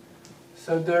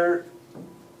 So the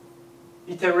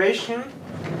iteration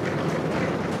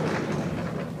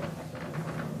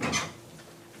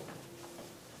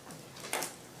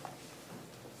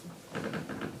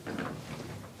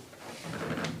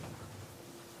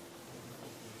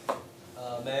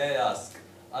may I ask,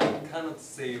 I cannot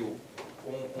see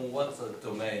on what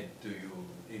domain do you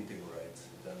integrate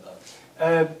that?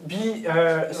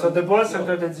 so the ball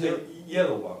centered at 0.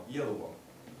 Yellow one.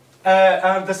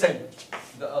 Are the same.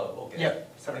 Oh, okay. Yeah,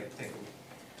 sorry. Thank you.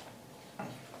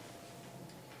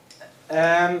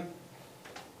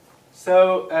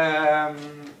 So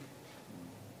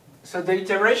the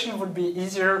iteration would be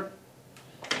easier.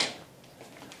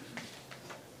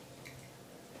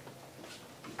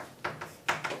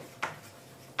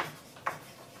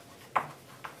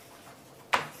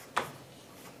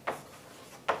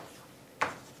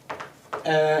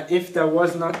 If there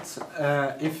was not,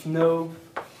 if no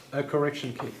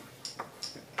correction k,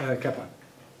 kappa,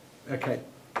 okay.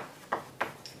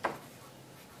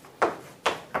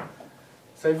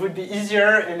 So it would be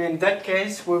easier, and in that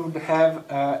case we would have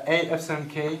A epsilon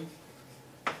k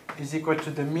is equal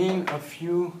to the mean of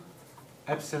U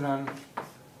epsilon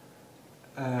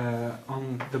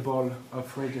on the ball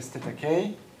of radius theta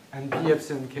k, and B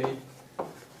epsilon k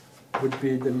would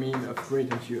be the mean of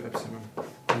gradient U epsilon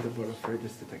on the ball of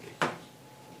radius theta k.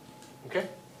 Okay?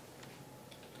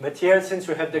 But here, since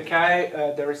we have the chi,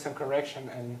 there is some correction,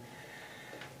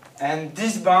 and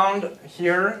this bound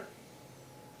here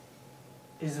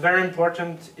is very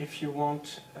important if you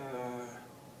want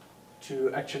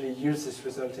to actually use this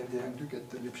result in the end to get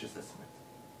the Lipschitz estimate.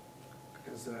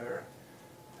 Because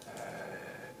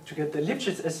to get the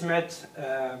Lipschitz estimate,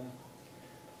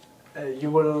 you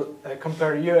will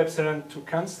compare U epsilon to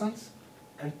constants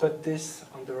and put this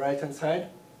on the right hand side,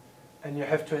 and you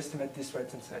have to estimate this right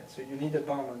hand side. So you need a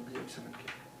bound on B epsilon k.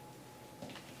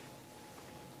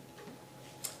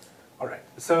 All right,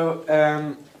 so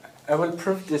I will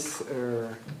prove this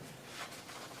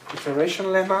iteration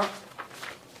lemma,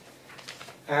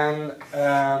 and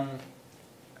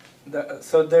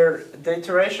so the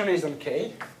iteration is on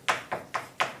k.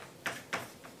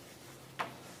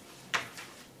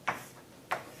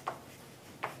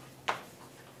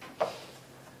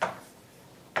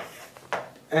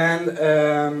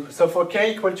 And so for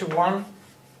k equal to 1,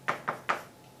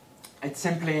 it's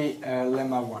simply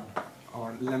lemma 1,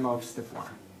 or lemma of step 1.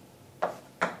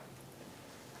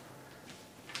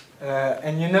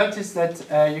 And you notice that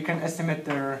you can estimate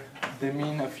the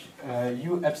mean of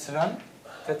U epsilon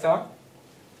theta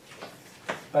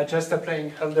by just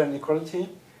applying Hölder inequality.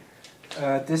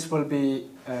 This will be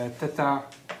theta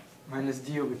minus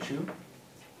d over 2.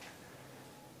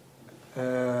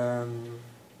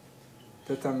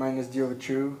 Theta minus d over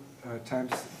 2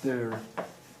 times the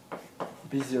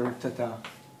b0 theta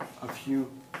of U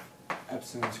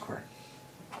epsilon square.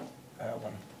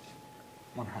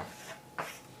 1 half.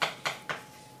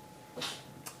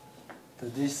 So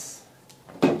this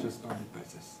just bounded by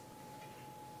this,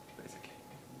 basically.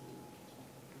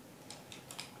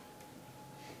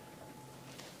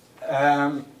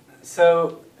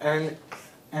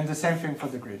 And the same thing for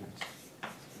the gradient.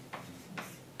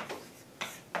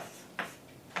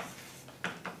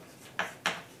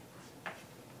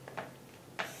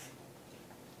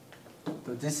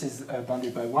 So this is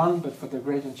bounded by 1, but for the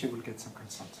gradient you will get some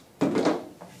constant.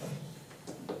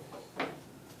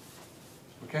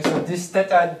 Okay, so this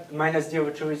theta minus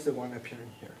d/2 is the one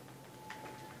appearing here.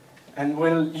 And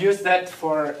we'll use that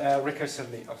for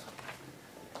recursively also.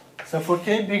 So for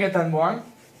k bigger than 1,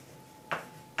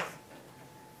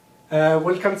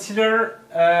 we'll consider,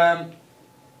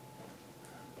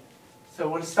 so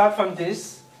we'll start from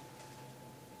this,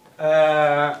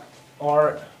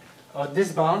 or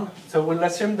this bound. So we'll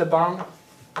assume the bound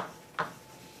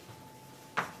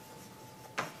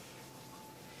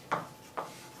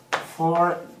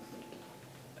for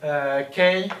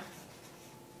k,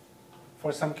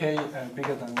 for some k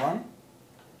bigger than 1.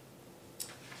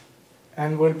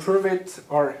 And we'll prove it,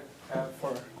 or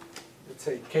for, let's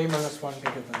say, k minus 1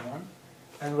 bigger than 1.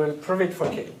 And we'll prove it for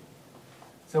k.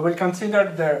 So we'll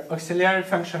consider the auxiliary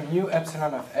function u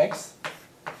epsilon of x,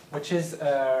 which is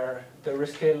the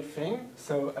rescale thing.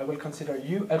 So I will consider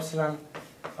u epsilon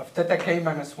of theta k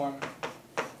minus 1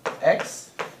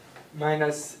 x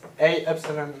minus a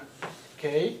epsilon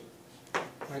k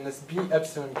minus b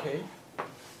epsilon k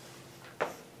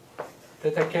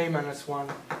theta k minus 1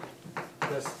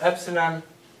 plus epsilon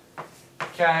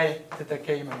chi theta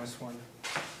k minus 1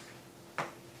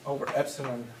 over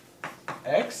epsilon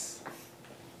x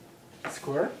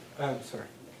square,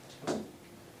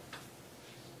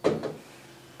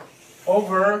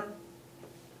 over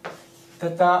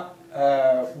theta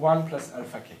 1 plus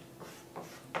alpha k.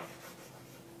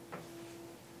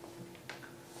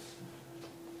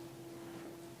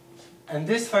 And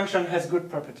this function has good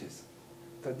properties.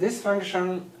 So this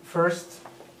function first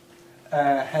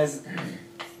has,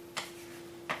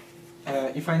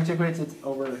 if I integrate it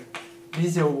over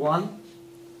b01,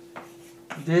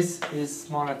 this is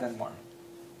smaller than 1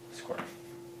 square.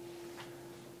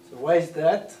 So why is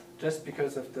that? Just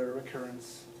because of the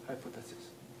recurrence hypothesis.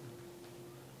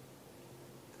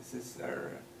 This is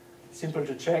simple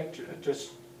to check.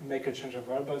 Just make a change of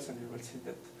variables and you will see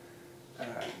that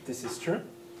this is true.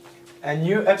 And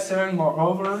u epsilon,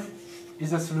 moreover,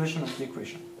 is a solution of the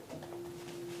equation.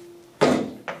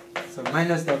 So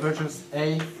minus divergence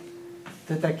a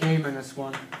theta k minus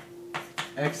 1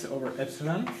 x over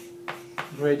epsilon,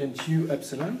 gradient u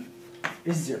epsilon,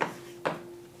 is 0.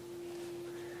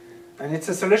 And it's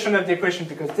a solution of the equation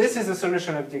because this is a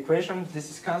solution of the equation, this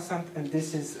is constant, and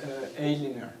this is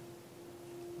a-linear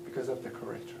because of the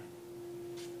corrector.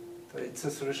 So it's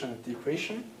a solution of the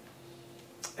equation.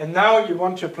 And now you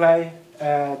want to apply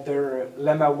the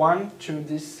lemma 1 to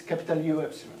this capital U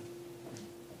epsilon.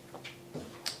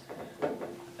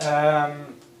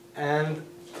 And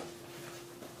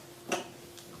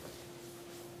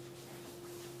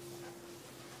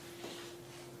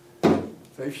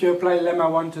so if you apply lemma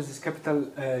 1 to this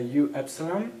capital U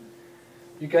epsilon,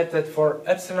 you get that for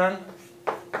epsilon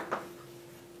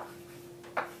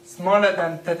smaller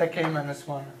than theta k minus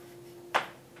 1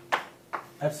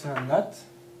 epsilon naught.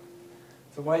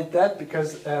 So why is that?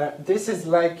 Because this is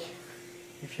like,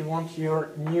 if you want your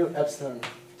new epsilon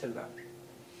tilde,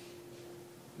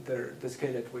 the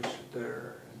scale at which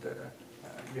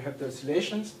you have the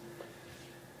oscillations.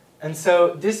 And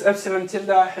so this epsilon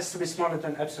tilde has to be smaller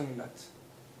than epsilon naught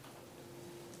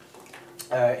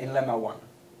in lemma 1.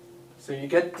 So you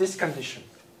get this condition.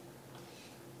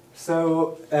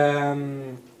 So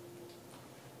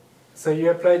so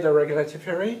you apply the regularity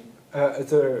theory,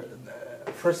 the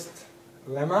first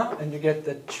lemma, and you get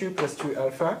that 2 plus 2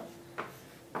 alpha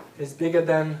is bigger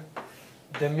than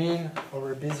the mean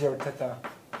over b0 theta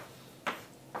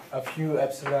of u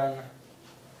epsilon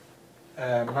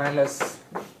minus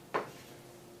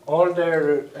all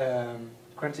their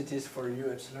quantities for u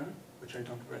epsilon, which I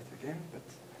don't write again, but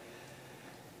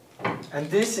and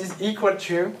this is equal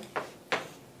to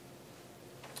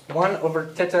 1 over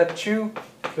theta 2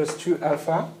 plus 2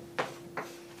 alpha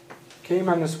k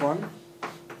minus 1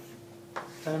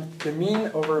 times the mean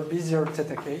over b0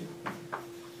 theta k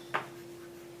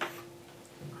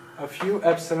of u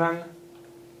epsilon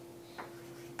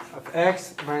of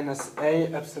x minus a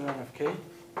epsilon of k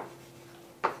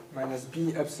minus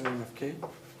b epsilon of k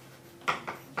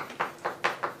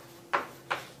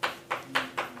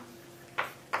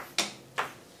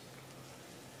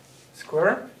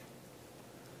square.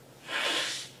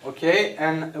 Okay,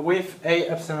 and with a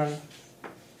epsilon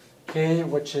k,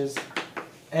 which is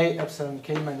a epsilon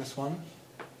k minus 1,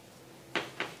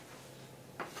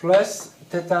 plus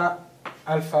theta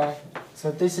alpha,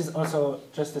 so this is also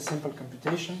just a simple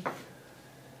computation,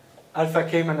 alpha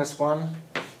k minus 1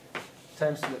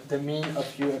 times the mean of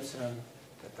u epsilon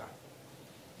theta.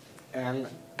 And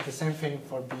the same thing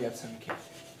for b epsilon k.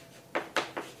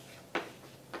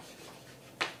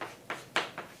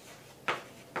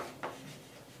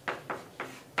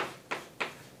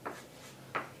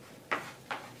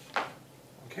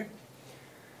 Okay.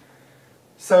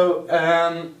 So,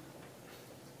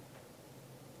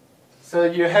 so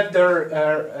you have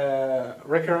the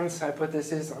recurrence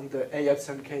hypothesis on the a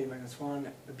epsilon k minus 1,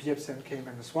 the b epsilon k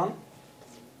minus 1.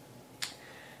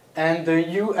 And the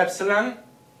u epsilon,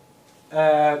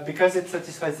 because it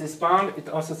satisfies this bound, it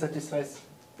also satisfies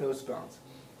those bounds.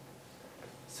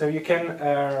 So you can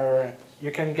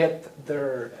get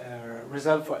the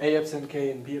result for a epsilon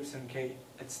k and b epsilon k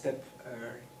at step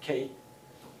k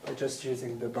by just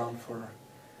using the bound for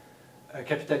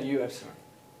capital U epsilon.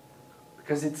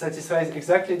 Because it satisfies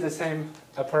exactly the same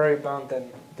a priori bound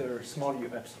than the small u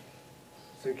epsilon.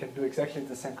 So you can do exactly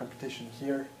the same computation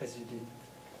here as you did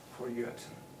for u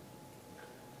epsilon.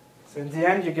 So in the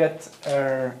end, you get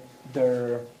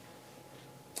the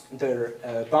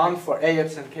bound for a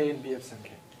epsilon k and b epsilon k.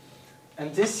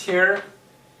 And this here,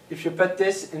 if you put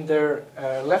this in the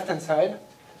left-hand side,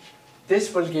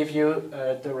 this will give you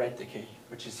the rate decay,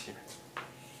 which is here.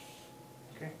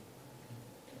 Okay.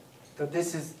 So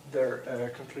this is the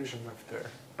conclusion of the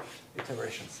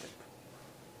iteration step.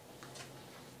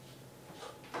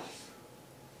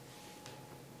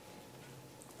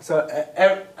 So,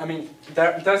 I mean,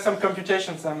 there are some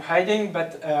computations I'm hiding,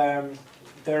 but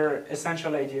their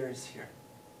essential idea is here.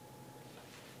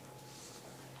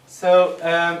 So,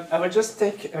 I will just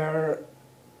take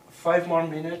 5 more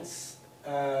minutes.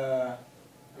 I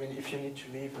mean, if you need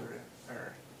to leave,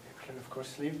 or you can of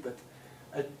course leave, but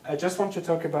I just want to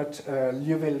talk about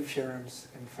Liouville theorems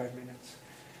in 5 minutes.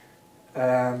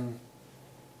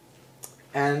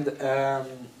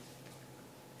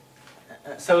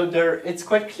 So it's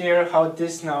quite clear how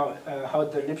this now, how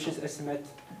the Lipschitz estimate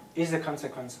is a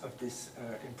consequence of this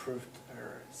improved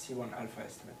C1 alpha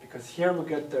estimate. Because here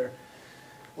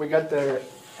we got the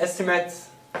estimate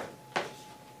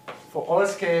for all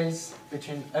scales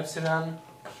between epsilon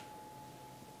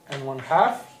and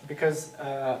 1/2. Because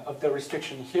of the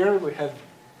restriction here, we have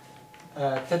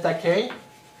theta k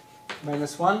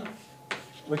minus 1,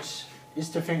 which is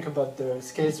to think about the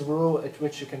scales rule at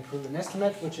which you can prove an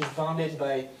estimate, which is bounded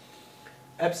by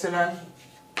epsilon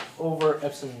over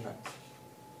epsilon naught.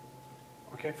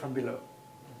 Okay, from below.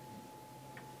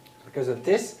 Because of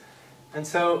this. And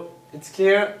so it's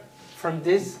clear from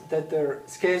this that the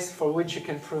scales for which you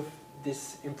can prove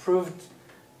this improved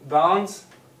bounds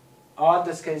are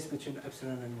the scales between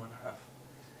epsilon and 1/2.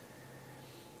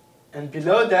 And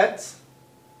below that,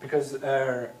 because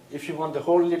if you want the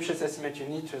whole Lipschitz estimate, you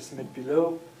need to estimate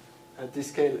below this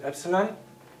scale epsilon,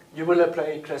 you will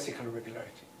apply classical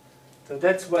regularity. So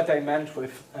that's what I meant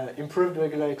with improved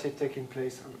regularity taking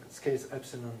place on scales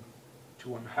epsilon to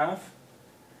 1/2.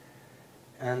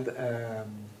 And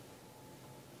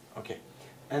okay,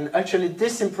 and actually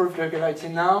this improved regularity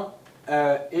now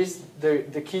is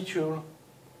the key tool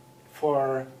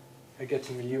for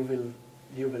getting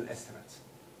Liouville estimates.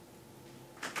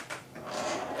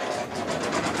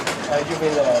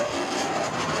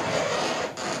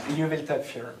 Liouville type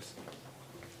theorems.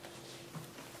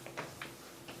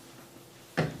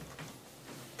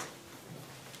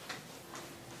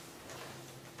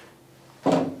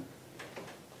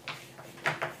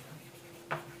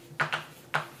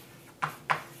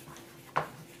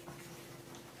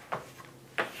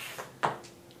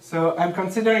 So I'm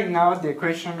considering now the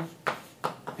equation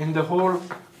in the whole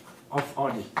of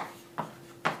OD.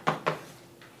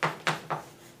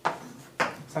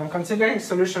 So I'm considering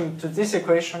solution to this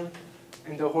equation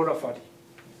in the whole of OD.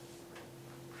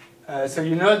 So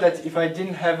you know that if I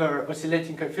didn't have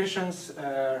oscillating coefficients,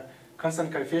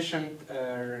 constant coefficient,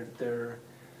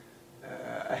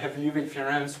 I have Liouville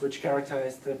theorems which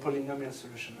characterize the polynomial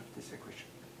solution of this equation.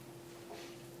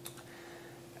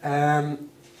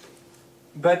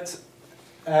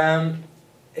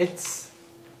 It's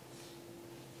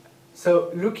so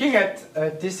looking at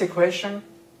this equation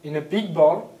in a big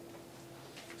ball.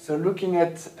 So looking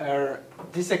at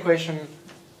this equation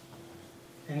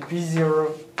in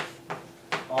B0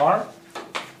 R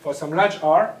for some large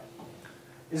R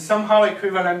is somehow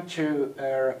equivalent to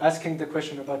asking the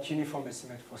question about uniform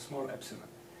estimate for small epsilon.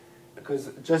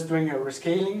 Because just doing a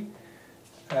rescaling,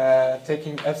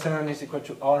 taking epsilon is equal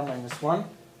to R minus 1,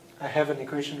 I have an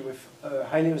equation with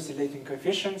highly oscillating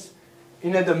coefficients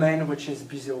in a domain which is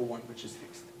B01, which is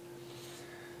fixed.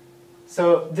 So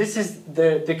this is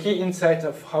the key insight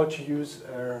of how to use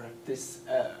this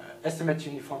estimate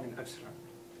uniform in epsilon.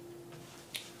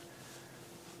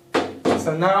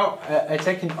 So now I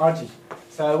take in RD.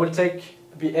 So I will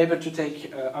be able to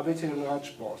take arbitrarily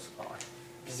large balls R,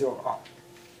 B0 R.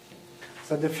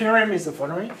 So the theorem is the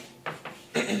following.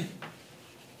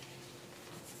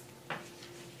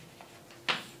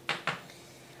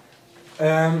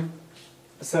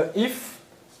 So if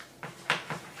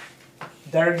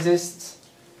there exists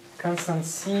constant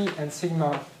C and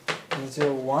sigma in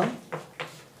 0, 1,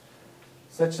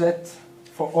 such that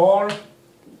for all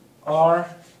R,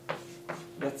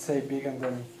 let's say bigger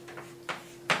than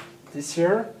this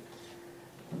here,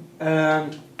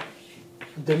 the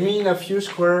mean of U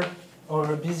squared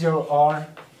over B0R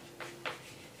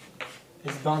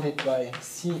is bounded by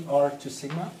CR to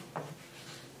sigma.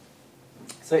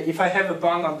 So if I have a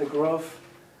bound on the growth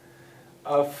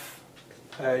of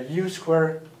U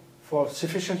squared for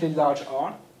sufficiently large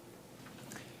R,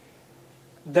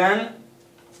 then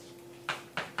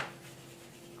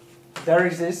there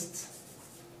exists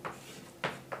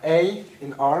A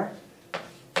in R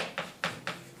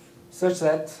such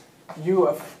that U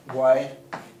of Y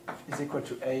is equal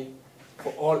to A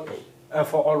for all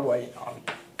Y in R.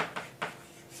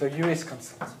 So U is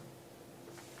constant.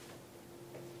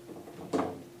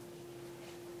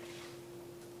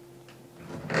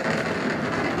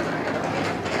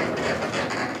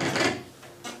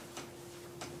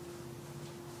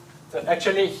 So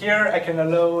actually here I can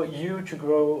allow U to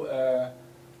grow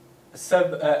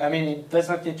I mean it does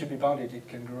not need to be bounded, it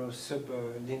can grow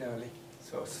sublinearly.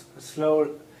 So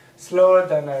slower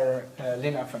than a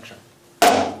linear function.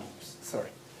 Sorry.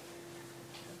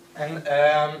 And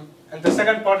the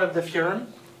second part of the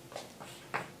theorem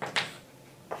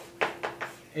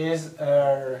is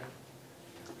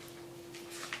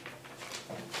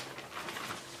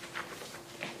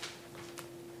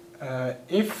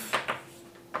if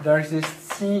there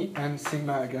exists C and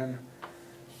sigma again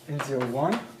in 0,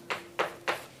 1,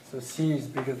 so C is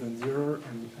bigger than 0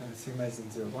 and sigma is in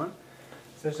 0, 1,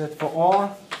 such that for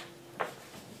all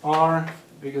R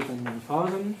bigger than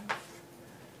 1000,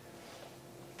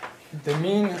 the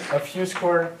mean of U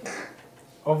squared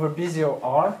over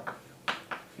B0R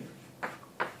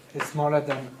is smaller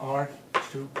than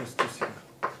R2 plus 2 sigma.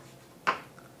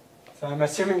 So I'm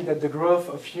assuming that the growth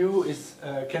of U is,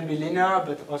 can be linear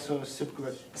but also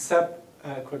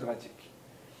sub-quadratic.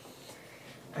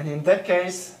 And in that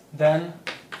case, then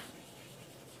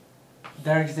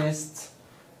there exists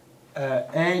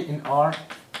A in R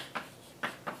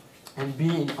and B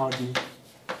in RD,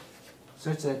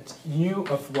 such that U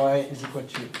of Y is equal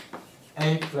to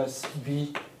A plus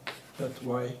B dot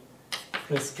Y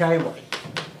plus Ky Y.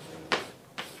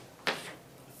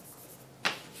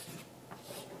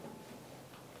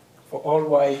 For all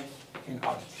Y in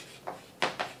R.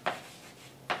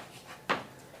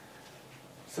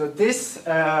 So this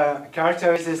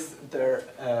characterizes the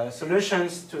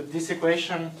solutions to this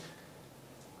equation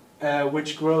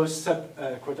which grows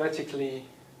sub-quadratically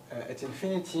at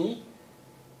infinity.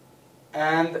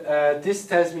 And this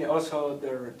tells me also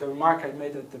the remark I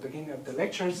made at the beginning of the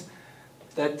lectures,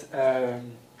 that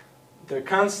the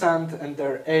constant and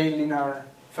their A linear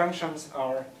functions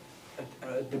are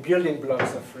the building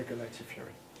blocks of regularity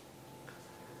theory.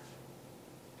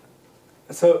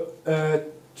 So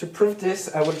to prove this,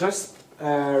 I will just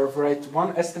write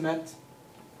one estimate,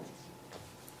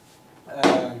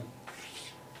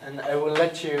 and I will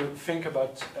let you think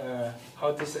about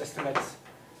how this estimate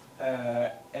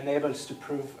enables to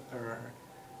prove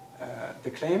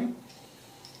the claim.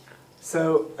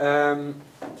 So,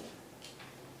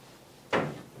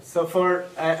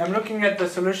 I'm looking at the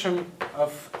solution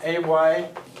of AY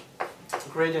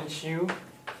gradient U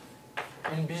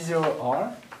in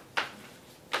B0R.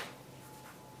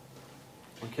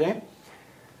 Okay,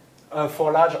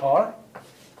 for large R.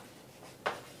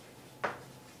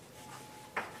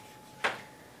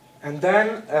 And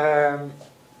then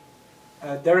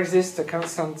there exists a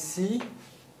constant C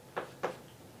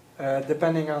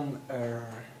depending on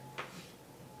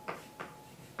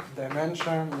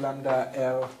dimension lambda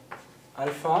L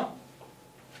alpha,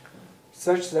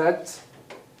 such that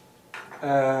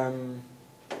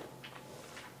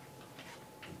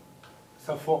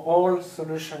so for all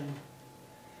solution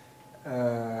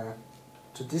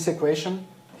to this equation,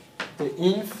 the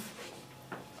inf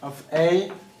of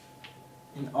A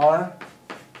in R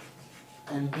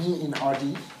and B in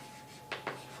RD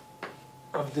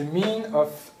of the mean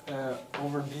of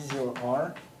over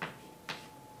B0R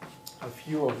of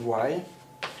U of Y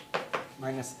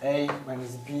minus A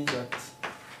minus B dot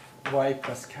Y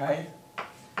plus Chi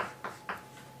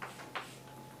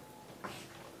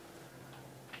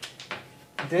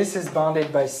this is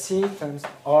bounded by C times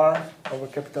R over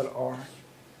capital R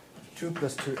 2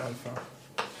 plus 2 alpha.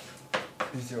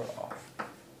 B0 R.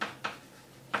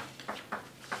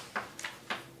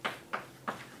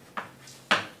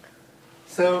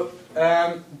 So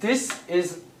this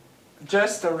is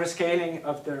just a rescaling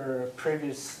of the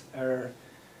previous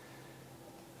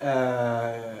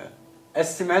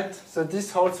estimate. So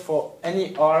this holds for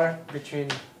any R between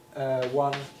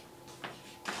 1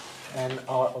 and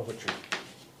R over 3.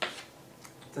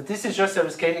 So this is just a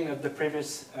rescaling of the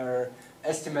previous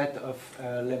estimate of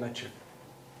lemma 2.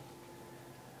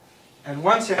 And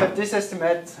once you have this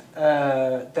estimate,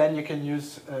 then you can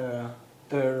use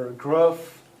the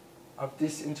growth of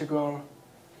this integral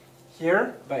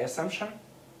here by assumption,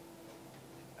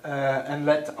 and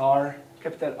let R,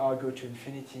 capital R, go to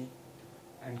infinity,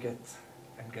 and get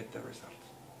the result.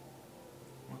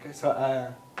 Okay, so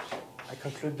I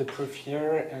conclude the proof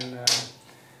here, and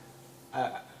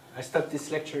I stop this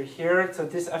lecture here. So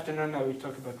this afternoon I will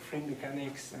talk about fluid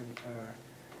mechanics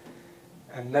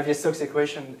and Navier-Stokes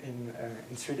equation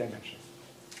in 3 dimensions.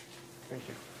 Thank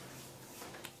you.